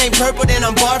coating, it ain't purple, then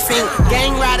I'm barfing.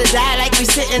 Gang ride or die like we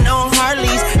sitting on Harleys.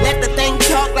 Let the thing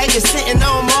talk like it's sitting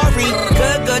on Maury.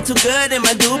 Good, too good in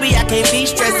my doobie, I can't be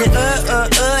stressing.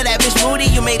 That bitch moody,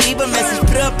 you may leave a message.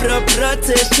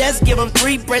 To his chest, give him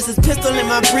 3 presses. Pistol in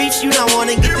my briefs, you don't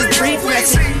wanna get this brief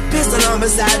message. Pistol on my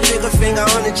side, trigger finger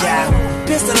on the job.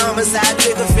 Pistol on my side,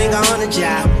 trigger finger on the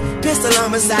job. Pistol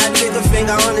on my side, trigger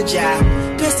finger on the job.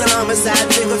 Pistol on my side,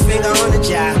 trigger finger on the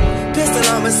job. Pistol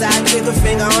on my side, trigger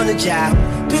finger on the job.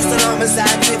 Pistol on my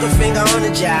side, trigger finger on the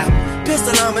job.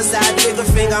 Pistol on my side, trigger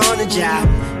finger on the job.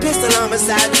 Pistol on my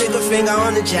side, trigger finger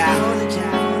on the job.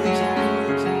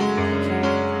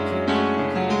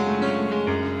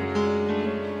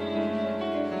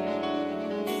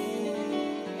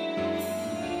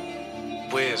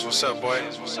 Wiz, what's up, boy?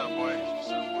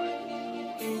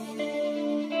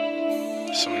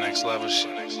 Some next level shit.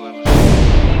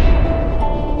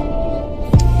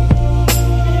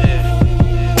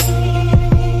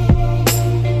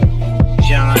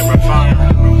 Young like Rafama.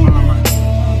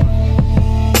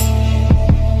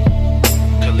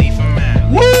 Khalifa man.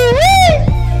 Woo-wee!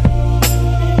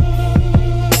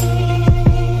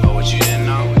 Oh, what you didn't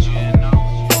know?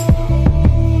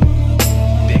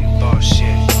 Big boss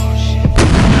shit.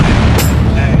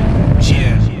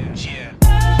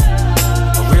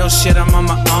 Shit, I'm on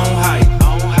my own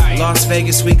hype. Las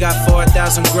Vegas, we got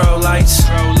 4,000 grow lights.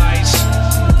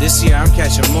 This year, I'm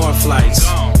catching more flights.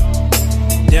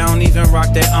 They don't even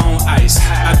rock their own ice.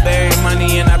 I bury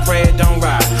money and I pray it don't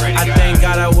rot. I thank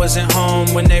God I wasn't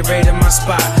home when they raided my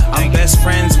spot. I'm best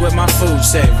friends with my food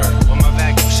saver.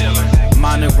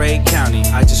 Monterey County,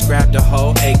 I just grabbed a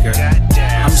whole acre.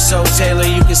 I'm so Taylor,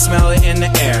 you can smell it in the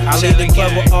air. I leave the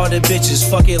club with all the bitches,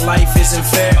 fuck it, life isn't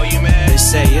fair. They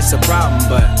say it's a problem,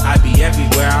 but I be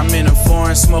everywhere. I'm in a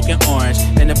foreign smoking orange,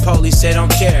 and the police say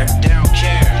don't care.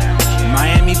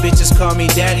 Miami bitches call me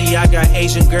daddy, I got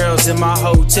Asian girls in my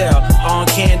hotel, on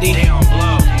candy.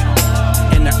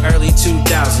 In the early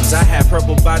 2000s, I had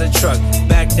purple by the truck,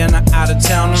 back then I out of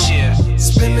town.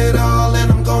 Spend it all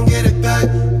and I'm gon' get it back.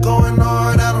 Going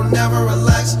hard, I don't never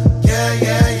relax.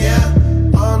 Yeah.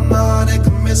 Oh no, they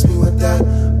can miss me with that.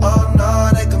 Oh no,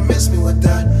 they can miss me with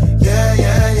that.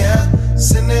 Yeah.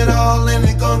 Send it all and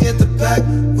they gon' get the back.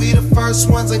 We the first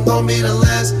ones and gon' be the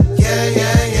last.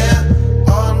 Yeah.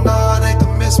 Oh no, they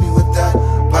can miss me with that.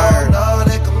 Oh no,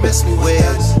 they can miss me with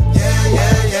that.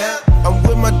 Yeah. I'm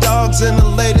with my dogs in the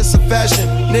latest of fashion.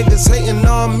 Niggas hating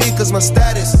on me cause my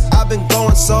status. I've been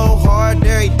going so hard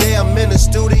every day. I'm in the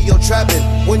studio trapping.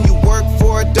 When you work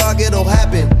for a dog, it'll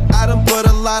happen. I done put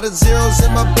a lot of zeros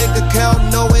in my bank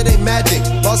account. No, it ain't magic.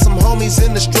 Lost some homies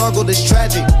in the struggle, that's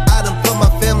tragic. I done put my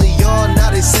family on.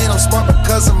 Now they say I'm smart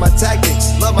because of my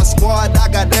tactics. Love my squad, I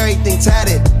got everything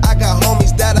tatted. I got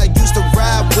homies that I used to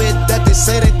ride with that they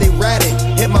say that they ratted.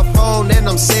 Hit my phone and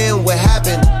I'm saying what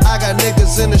happened. I got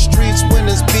niggas in the streets when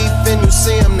there's beef and you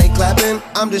see them, they clapping.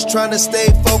 I'm just trying to stay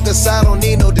focused, I don't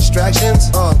need no distractions.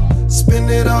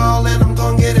 Spend it all and I'm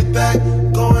gon' get it back.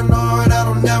 Going hard, I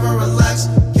don't never relax.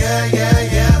 Yeah.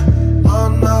 Oh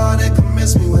no, they can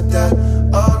miss me with that.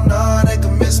 Oh no, they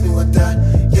can miss me with that.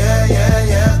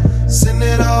 Yeah. Send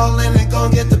it all and they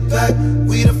gon' get the back.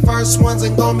 We the first ones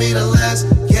and gon' be the last.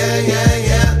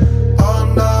 Yeah. Oh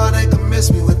no, they can miss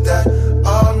me with that.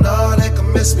 Oh no, they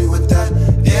can miss me with that.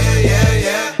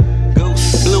 Yeah.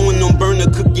 Blowing on burner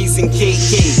cookies and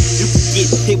KK. You could get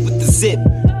hit with the zip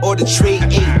or the trade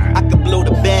 8. I could blow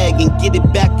the bag and get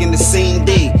it back in the same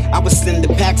day. I was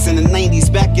sending packs in the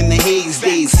 90s, back in the haze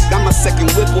days. Got my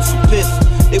second whip off a piff.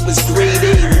 It was grade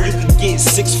A when you could get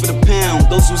 6 for the pound.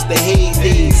 Those was the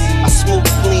heydays. I smoke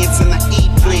plants and I eat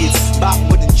plants. Bop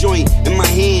with a joint in my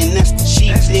hand, that's the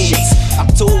cheap dance. I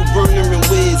told Burner and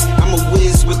Wiz, I'm a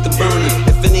whiz with the burner.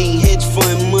 If it ain't hedge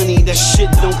fund money, that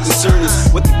shit don't concern us.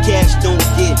 What the cash don't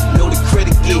get, know the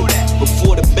credit get.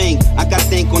 Before the bank, I got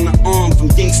thank on the arm from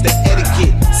gangsta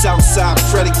etiquette. Southside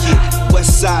predicate,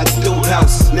 Westside dope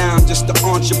house. Now I'm just an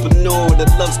entrepreneur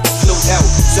that loves to float out.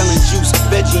 Selling juice,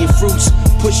 veggie and fruits,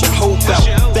 pushing hope out.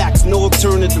 Facts, no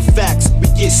alternative facts, we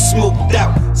get smoked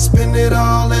out. Spend it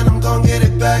all and I'm gon' get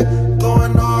it back.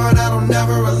 Going hard, I don't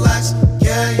never relax.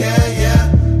 Yeah, yeah,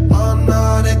 yeah. Oh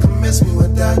no, they can miss me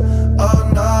with that.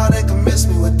 Oh no, they can miss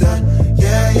me with that.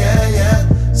 Yeah, yeah,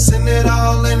 yeah. Send it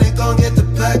all and they gon' get the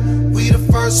pack. We the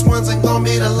first ones and gon'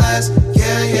 be the last.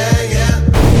 Yeah, yeah, yeah.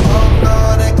 Oh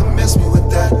no, they can miss me with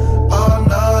that. Oh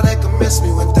no, they can miss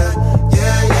me with that.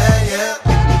 Yeah, yeah, yeah.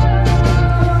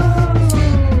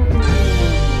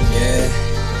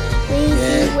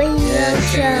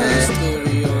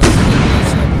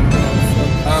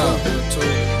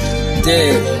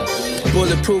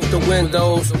 Bulletproof the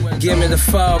windows, give me the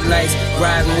fog lights.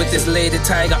 Riding with this lady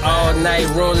tiger all night,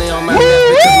 rolling on my left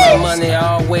because my money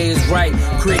always right.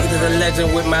 Created a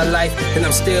legend with my life, and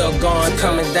I'm still going,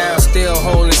 coming down, still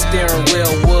holding steering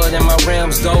wheel wood, and my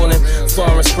rims golden.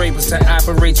 Foreign scrapers to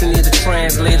operate, you need a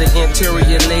translator.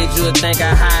 Interior laid, you would think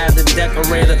I hired the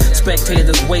decorator.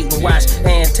 Spectators wait and watch,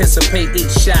 anticipate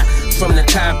each shot. From the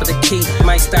top of the key,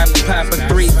 might stop the pop of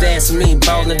 3, that's me.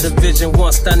 Ballin' Division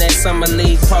 1, stun that summer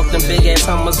league. Park them big ass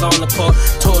Hummers on the court,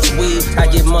 torch weed. I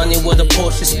get money with a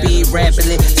Porsche speed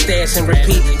rapidly. Stash and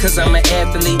repeat, cause I'm an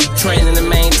athlete. Training to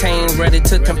maintain, ready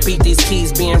to compete. These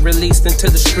keys being released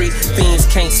into the street. Fiends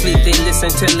can't sleep, they listen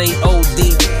till they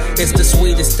OD. It's the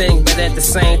sweetest thing, but at the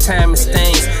same time it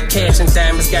stings. Cash and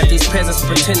diamonds got these peasants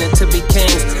pretending to be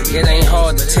kings. It ain't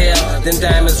hard to tell, them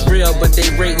diamonds real, but they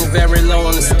rating very low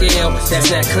on the scale.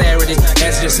 That's not clarity,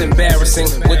 that's just embarrassing.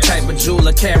 What type of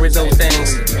jeweler carry those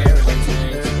things?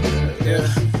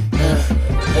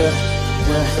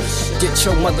 Get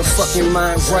your motherfucking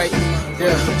mind right.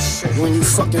 Yeah, when you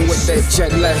fucking with that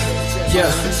jet lag. Yeah,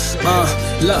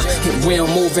 look, we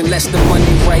don't move unless the money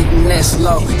right and that's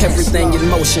low. Everything in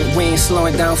motion, we ain't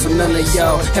slowing down for none of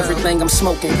y'all. Everything I'm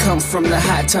smoking come from the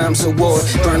High Times Award.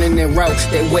 Burning it raw,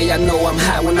 that way I know I'm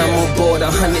high when I'm on board.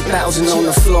 100,000 on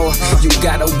the floor, you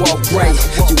gotta walk right.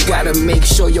 You gotta make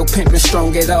sure your pimpin'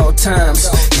 strong at all times.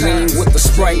 Lean with the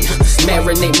Sprite,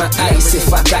 marinate my ice.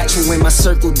 If I got you in my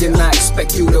circle, then I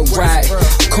expect you to ride.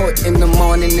 Caught in the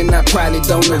morning and I probably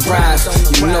don't arrive.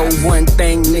 You know one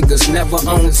thing, niggas never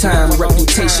on time.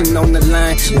 Reputation on the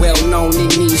line, well known in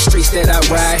these streets that I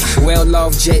ride. Well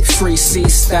off jet free sea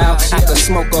style. I could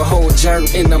smoke a whole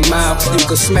jerk in a mile. You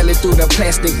could smell it through the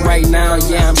plastic right now.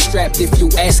 Yeah, I'm strapped if you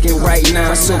asking right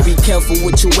now. So be careful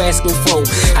what you asking for.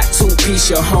 I two-piece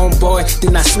your homeboy,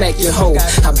 then I smack your hoe.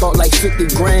 I bought like 50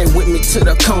 grand with me to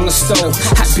the corner store.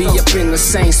 I be up in the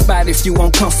same spot if you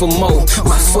won't come for more.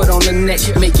 My foot on the neck,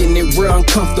 making it real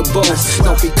uncomfortable.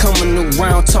 Don't be coming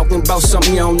around talking about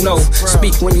something you don't know.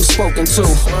 Speak when you spoken to.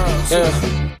 Yeah.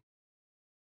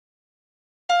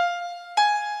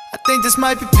 I think this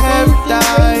might be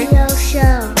paradise.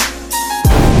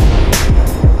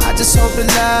 I just hope it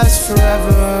lasts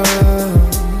forever.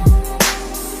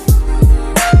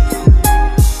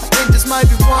 I think this might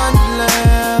be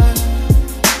Wonderland.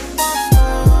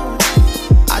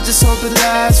 I just hope it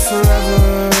lasts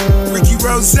forever. Ricky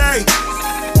Rose, yeah.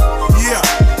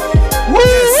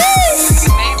 Yes.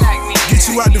 Get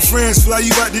you out to France, fly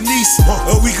you out to Nice,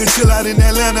 or we can chill out in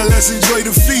Atlanta, let's enjoy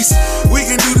the feast. We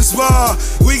can do the spa,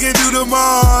 we can do the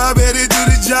mall, I bet it do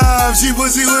the job, she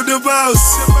pussy with the boss.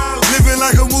 Living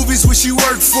like a movie's what she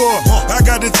worked for. I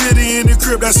got the theater in the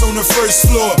crib, that's on the first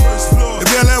floor. The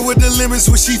bell out with the limits,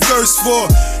 what she thirst for.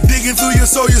 Digging through your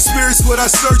soul, your spirit's what I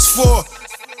search for.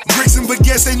 Bricks and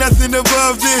baguettes ain't nothing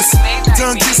above this.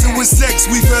 Tongue kissing with sex,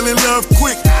 we fell in love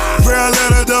quick. Brown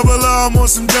letter, double arm on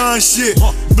some Don shit.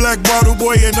 Black bottle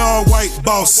boy and all white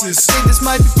bosses. I think this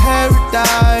might be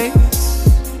paradise.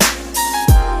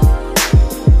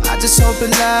 I just hope it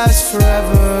lasts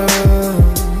forever.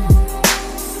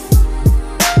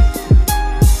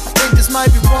 I think this might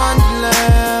be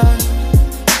Wonderland.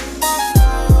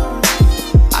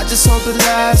 I just hope it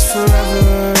lasts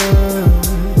forever.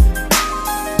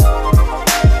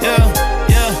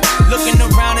 Looking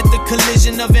around at the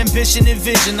collision of ambition and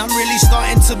vision, I'm really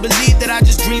starting to believe that I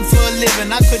just dream for a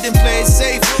living. I couldn't play it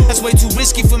safe, that's way too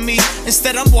risky for me.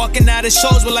 Instead, I'm walking out of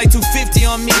shows with like 250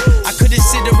 on me. I couldn't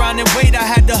sit around and wait, I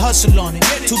had to hustle on it.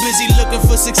 Too busy looking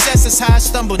for success, that's how I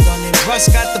stumbled on it. Russ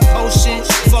got the potion,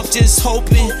 fuck just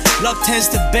hoping. Luck tends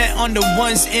to bet on the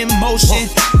ones in motion.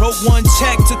 Wrote one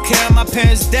check, took care of my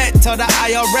parents' debt. Tell the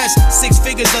IRS, 6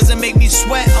 figures doesn't make me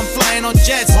sweat. I'm flying on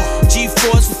jets,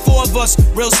 G4s for 4 of us,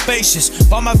 real spacious.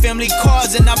 Bought my family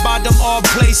cars and I bought them all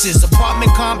places.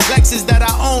 Apartment complexes that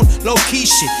I own, low-key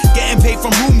shit. Getting paid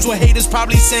from rooms where haters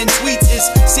probably send tweets.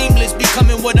 It's seamless,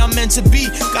 becoming what I'm meant to be.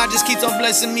 God just keeps on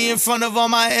blessing me in front of all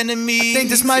my enemies. I think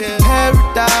this might be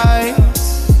paradise.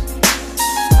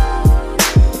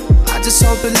 I just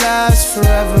hope it lasts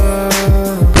forever.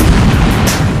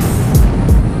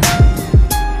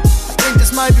 I think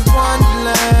this might be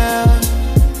Wonderland.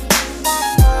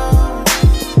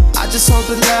 I just hope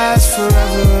it lasts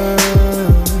forever.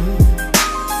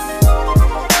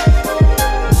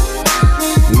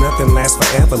 Nothing lasts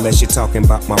forever unless you're talking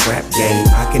about my rap game.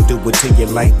 I can do it to you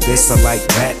like this or like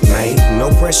that, man. No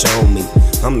pressure on me,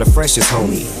 I'm the freshest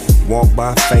homie. Walk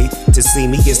by faith, to see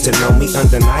me is to know me.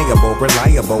 Undeniable,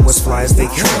 reliable, as fly as they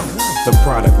come. The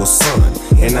prodigal son,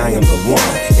 and I am the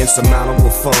one. Insurmountable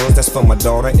funds, that's for my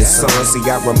daughter and son. See,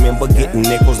 I remember getting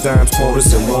nickels, dimes,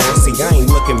 quarters, and ones. See, I ain't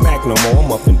looking back no more,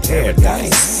 I'm up in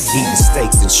paradise. Eating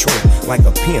steaks and shrimp like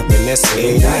a pimp, and that's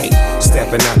every night.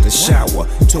 Stepping out the shower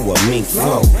to a mink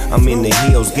flow. I'm in the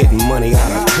hills getting money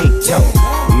out of pink toe.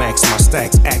 Max my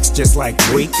stacks, acts just like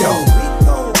Rico.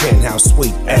 Penthouse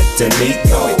suite at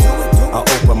Danico. I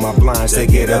open my blinds to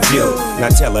get a view. Now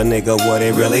tell a nigga what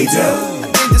it really do.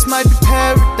 I think this might be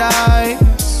paradise.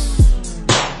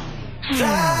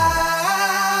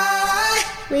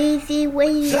 Weezy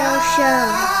Radio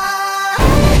Show.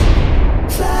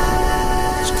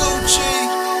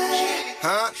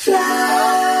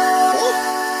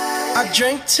 I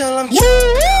drink till I'm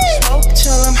drunk, smoke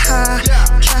till I'm high.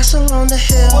 Castle on the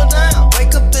hill,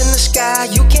 wake up in the sky.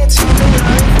 You can't tell me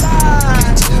I ain't fly.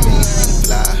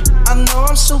 I know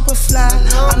I'm super fly.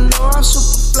 I know I'm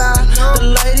super fly. The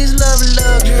ladies love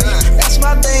luxury. That's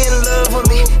why they in love with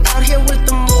me. Out here with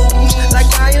the moves, like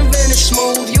I invented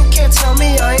smooth. You can't tell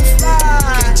me I ain't fly.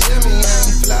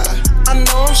 I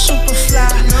know I'm super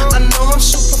fly. I know I'm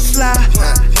super fly.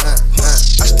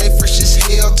 I stay fresh as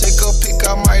hell, take a pic,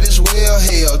 I might as well.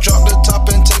 Hell, drop the top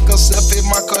and take a selfie,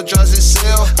 my car drives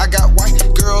itself. I got white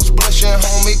girls blushing,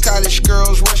 homie, college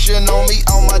girls rushing on me.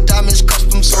 All my diamonds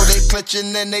custom, so they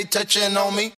clutching and they touching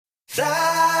on me.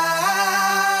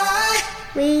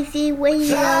 Weezy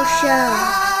Radio Show.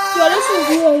 Yo, this is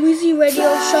you on Weezy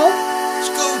Radio Show.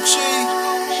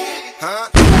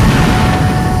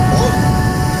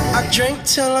 I drink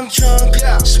till I'm drunk,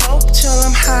 smoke till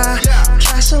I'm high.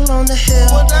 Castle on the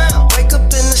hill, wake up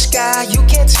in the sky. You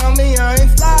can't tell me I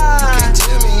ain't fly.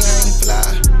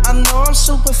 I know I'm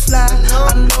super fly.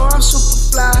 I know I'm super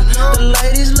fly. The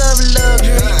ladies love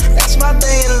luxury. That's why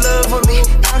they in love with me.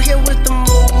 Out here with the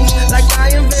moves, like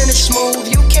I invented smooth.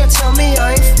 You can't tell me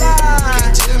I ain't fly.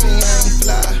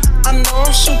 I know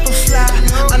I'm super fly.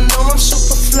 I know I'm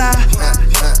super fly.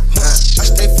 I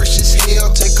stay fresh as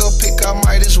hell, take a pic, I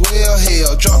might as well.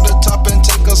 Hell, drop the top and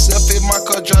take a selfie, my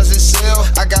car drives itself.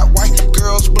 I got white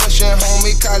girls blushing,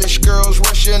 homie, college girls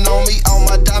rushing on me. All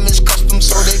my diamonds custom,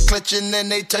 so they clutching and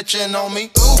they touching on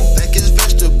me. Ooh, think it's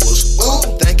vegetables. Ooh,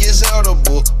 think it's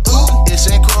edible. Ooh, it's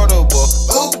incredible.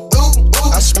 Ooh, ooh,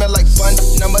 ooh. I smell like fun.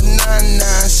 Number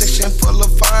 99, section full of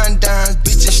fine dimes.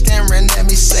 Bitches staring at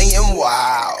me saying,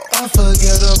 wow.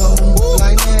 Unforgettable,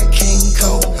 like that King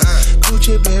Cole.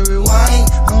 Gucci berry wine,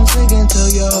 I'm singing to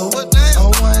yo.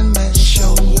 A one-man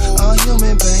show, a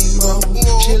human bankroll.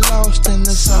 She lost in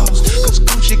the sauce, cause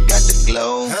Gucci got the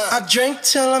glow. I drink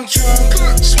till I'm drunk,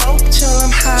 smoke till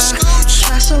I'm high.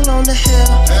 Castle on the hill,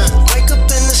 wake up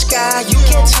in the sky. You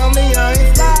can't tell me I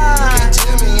ain't fly.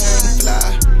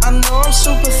 I know I'm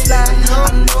super fly.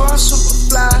 I know I'm super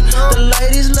fly. The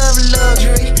ladies love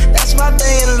luxury. That's why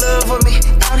they in love with me.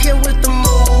 Out here with the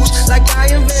moves, like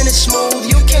I invented smooth.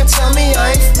 You can't tell me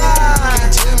I ain't fly.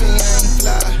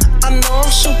 I know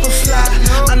I'm super fly.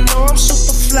 I know I'm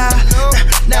super fly.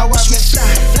 Now watch me fly.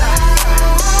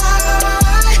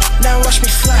 Now watch me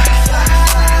fly.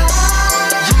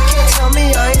 You can't tell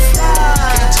me I ain't fly.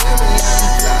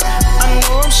 I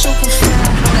know I'm super fly.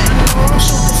 I know I'm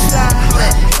super fly.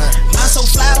 I'm so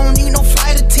fly, don't need no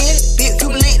flight attendant. Big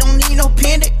Cuban link, don't need no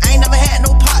pendant. I ain't never had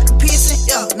no pot to piss in.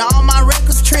 Yeah, now all my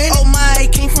records trending. Oh my,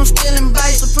 came from stealing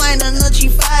bikes, flying another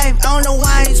G5. I don't know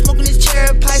why I ain't smoking this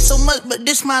cherry pie so much, but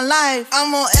this my life.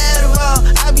 I'm on Adderall,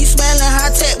 I be smelling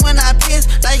high tech when I piss,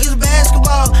 like it's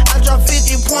basketball. I drop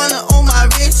 50 pointer on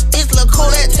my wrist. It's Lil'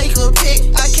 Kodak, take a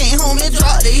pic. I came home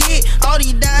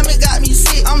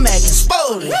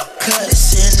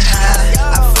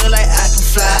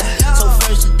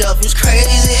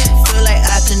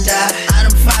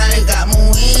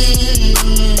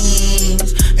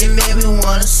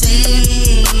wanna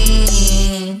see.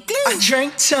 I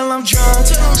drink till I'm drunk,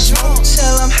 smoke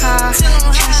till I'm high,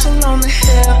 castle on the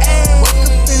hill, wake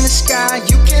up in the sky.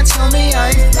 You can't tell me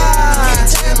I ain't fly.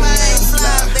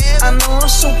 I know I'm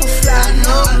super fly. I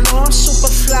know I'm super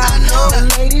fly. The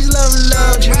ladies love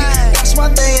me, that's why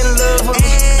they in love with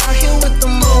me. Out here with the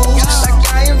moves, like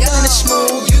I am done and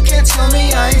smooth. You can't tell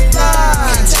me I ain't fly.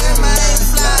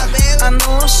 I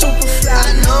know I'm super fly.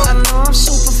 I know I'm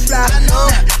super fly.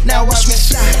 Now watch me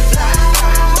fly.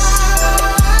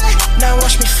 Now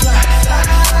watch me fly.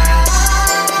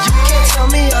 You can't tell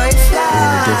me I ain't fly. We're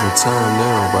in a different time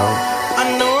now, bro.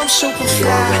 I know I'm super fly.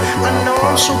 I know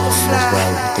I'm super fly. Most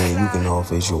valuable thing you can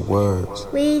offer is your words.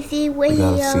 Weezy You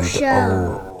Radio gotta feed the Show.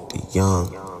 old, the young,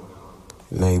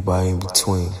 and everybody in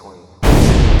between.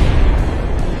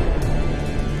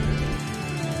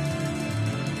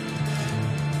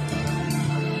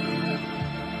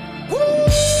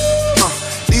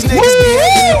 These niggas be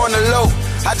hating on the low.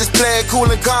 I just play it cool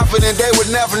and confident, they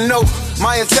would never know.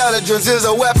 My intelligence is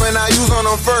a weapon I use on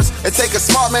them first. It take a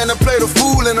smart man to play the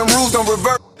fool and them rules don't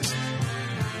revert.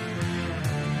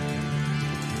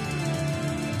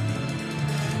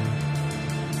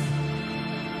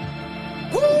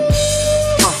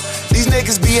 These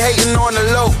niggas be hating on the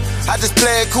low. I just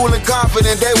play it cool and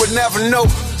confident, they would never know.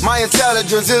 My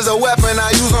intelligence is a weapon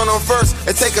I use on them first.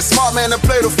 It take a smart man to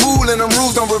play the fool and them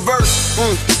rules don't reverse.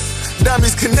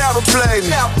 Dummies can never play me.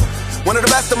 One of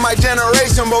the best of my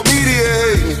generation, but media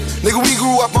hate me. Nigga, we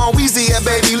grew up on Weezy and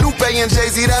Baby Lupe and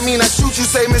Jay-Z. That mean I shoot you,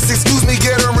 say miss, excuse me,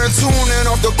 get her in tune and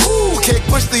off the cool kick,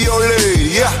 push to your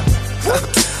lady, yeah.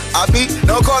 I be,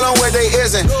 don't call them where they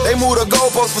isn't. They move the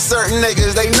goalposts for certain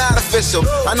niggas, they not official.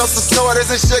 I know some snorters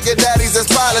and sugar daddies as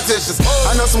politicians.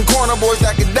 I know some corner boys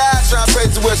that could die trying to pay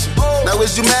tuition. Now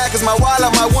is you mad cause my wallet,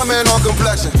 my woman on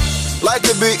complexion? Life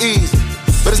could be easy,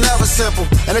 but it's never simple.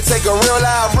 And it take a real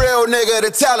live, real nigga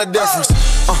to tell the difference.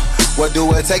 What do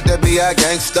it take to be a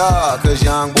gangsta? Cause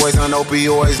young boys on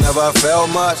opioids never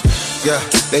felt much. Yeah,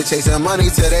 they chasing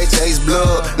money till they chase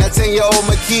blood. Now 10-year-old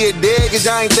McKee dead cause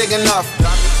y'all ain't think enough.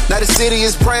 Now the city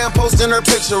is praying, posting her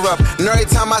picture up. And every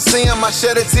time I see him, I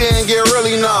shed a tear and get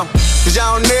really numb. Cause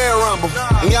y'all don't dare rumble,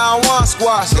 and y'all don't want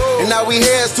squash it. And now we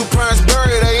heads, two parents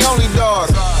buried, they only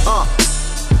daughter.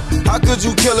 How could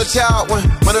you kill a child when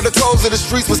one of the codes of the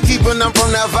streets was keeping them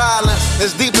from that violence?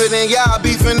 It's deeper than y'all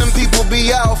beefing, them people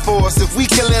be out for us. If we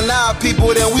killing our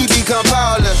people, then we become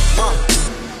powerless.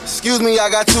 Excuse me, I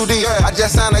got too deep. I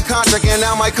just signed a contract and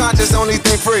now my conscience only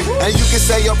think free. And you can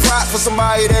say your props for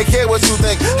somebody that care what you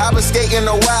think. I've been skating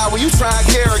a while, when you try and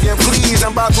care again, please.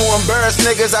 I'm about to embarrass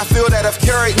niggas I feel that have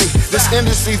carried me. This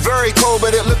industry very cold,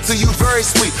 but it look to you very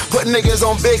sweet. Put niggas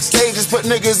on big stages, put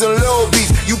niggas in little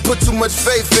beats. You put too much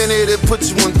faith in it, it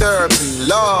puts you in therapy.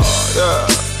 Lord, yeah.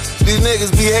 These niggas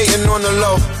be hating on the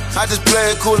low. I just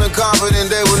play it cool and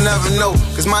confident, they will never know.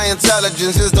 Cause my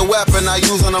intelligence is the weapon I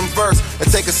use on them first.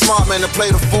 It take a smart man to play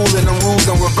the fool and the rules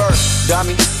don't reverse.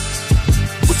 Dummy,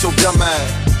 with your dumb ass.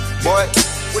 Boy,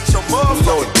 with your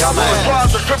motherfucking dumb ass.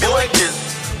 Trials and tribulations,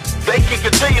 they can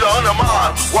continue to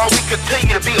undermine while we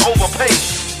continue to be overpaid.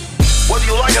 Whether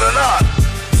you like it or not,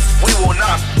 we will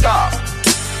not stop.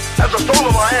 As the soul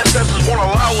of our ancestors won't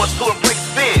allow us to embrace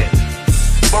fear,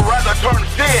 but rather turn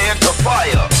fear into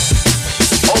fire.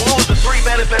 Olu is the three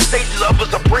manifestations of a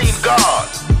supreme God.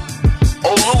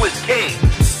 Olu is king.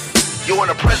 You are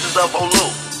in the presence of Olu.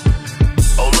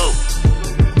 Olu.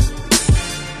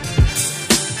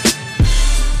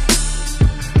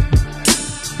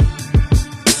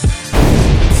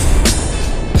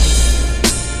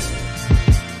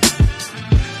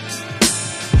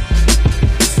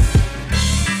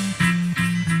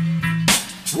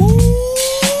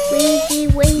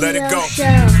 Let it go.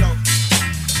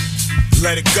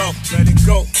 Let it go, let it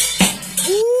go.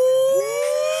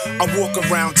 I walk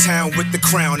around town with the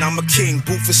crown. I'm a king,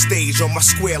 booth for stage on my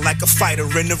square like a fighter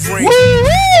in the ring.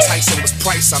 Tyson was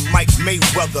Price, I'm Mike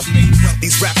Mayweather.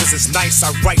 These rappers is nice,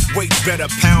 I write weight better.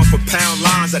 Pound for pound,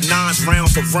 lines of nines, round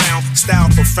for round. Style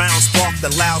profound, spark the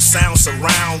loud sound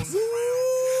surround.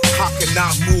 How can I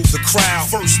move the crowd?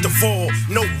 First of all,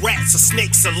 no rats or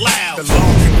snakes allowed. The law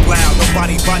can plow,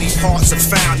 nobody body parts are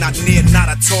found. Not near, not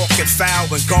a talking foul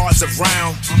when guards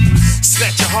around.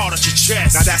 Snatch your heart at your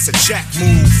chest, now that's a jack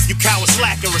move. You cowards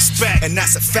lacking respect, and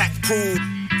that's a fact proof.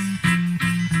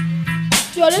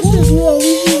 Yo, this is Lil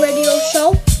Weezy Radio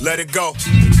Show. Let it go.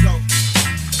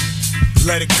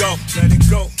 Let it go. Let it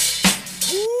go.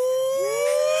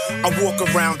 I walk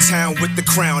around town with the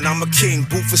crown. I'm a king,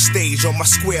 booth for stage on my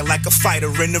square like a fighter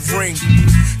in the ring.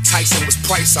 Tyson was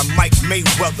Price, I'm Mike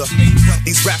Mayweather.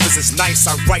 These rappers is nice,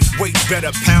 I write weight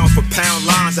better. Pound for pound,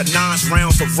 lines of nines,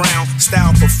 round for round.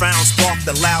 Style profound, spark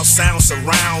the loud sound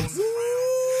surround.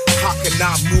 How can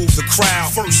I move the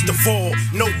crowd? First of all,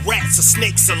 no rats or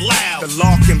snakes allowed. The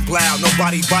law can blow,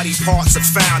 nobody body parts are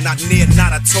found. Not near,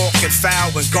 not a talking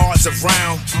foul when guards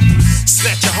around.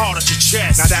 Snatch your heart at your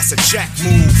chest. Now that's a jack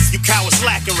move. You cowards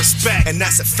lacking respect, and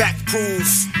that's a fact proof.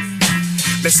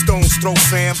 Let stones throw,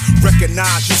 fam.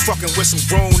 Recognize you fucking with some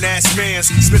grown ass mans.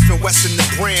 Smith & Wesson, the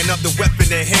brand of the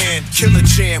weapon in hand. Killer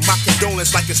jam, my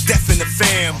condolence like it's death in the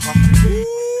fam.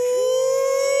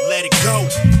 Let it go.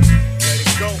 Let it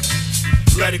go.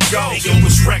 Let it go. Hey, yo,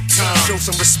 it's wreck time. Show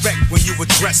some respect when you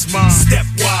address mine.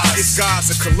 Stepwise. This guy's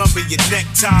a Colombian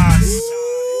neckties.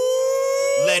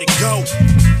 Let it go.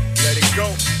 Let it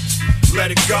go. Let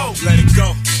it go. Let it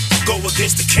go. Go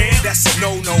against the camp? That's a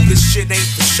no-no. This shit ain't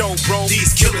for show, bro.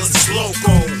 These killers is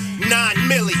loco. 9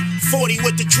 milli, 40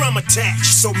 with the drum attached.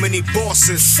 So many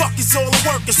bosses. Fuck is all the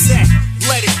workers at?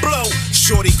 Let it blow.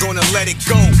 Shorty gonna let it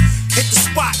go. Hit the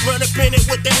spot, run up in it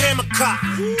with the hammer cock.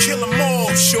 Kill 'em all,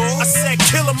 sure. I said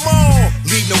kill 'em all.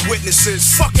 Leave no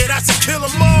witnesses. Fuck it, I said kill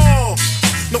 'em all.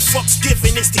 No fucks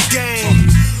given, it's the game.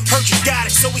 Heard you got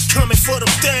it, so we coming for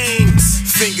them things.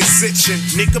 Fingers itching,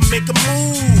 nigga make a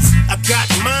move. I got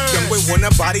mine. Then we want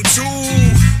a body too.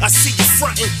 I see you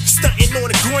frontin', stuntin'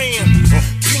 on the gram.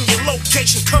 Ping your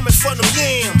location, coming for them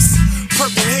yams.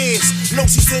 Purple heads,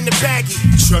 noses in the baggie.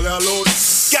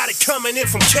 Got it coming in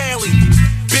from Cali.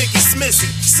 Biggie Smizzy,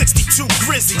 62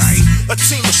 Grizzlies. Right. A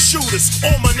team of shooters,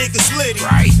 all my niggas litty.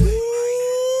 Right.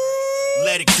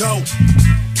 Let it go.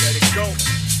 Let it go.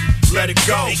 Let it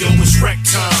go. Hey, yo, it's wreck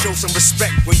time. Show some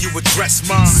respect when you address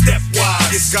mine.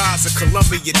 Stepwise. This guy's a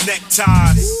Colombian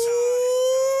neckties.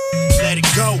 Let it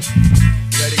go.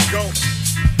 Let it go.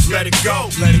 Let it go.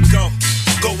 Let it go.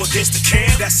 Go against the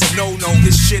camp? That's a no-no.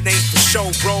 This shit ain't for show,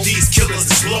 bro. These killers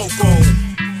is loco.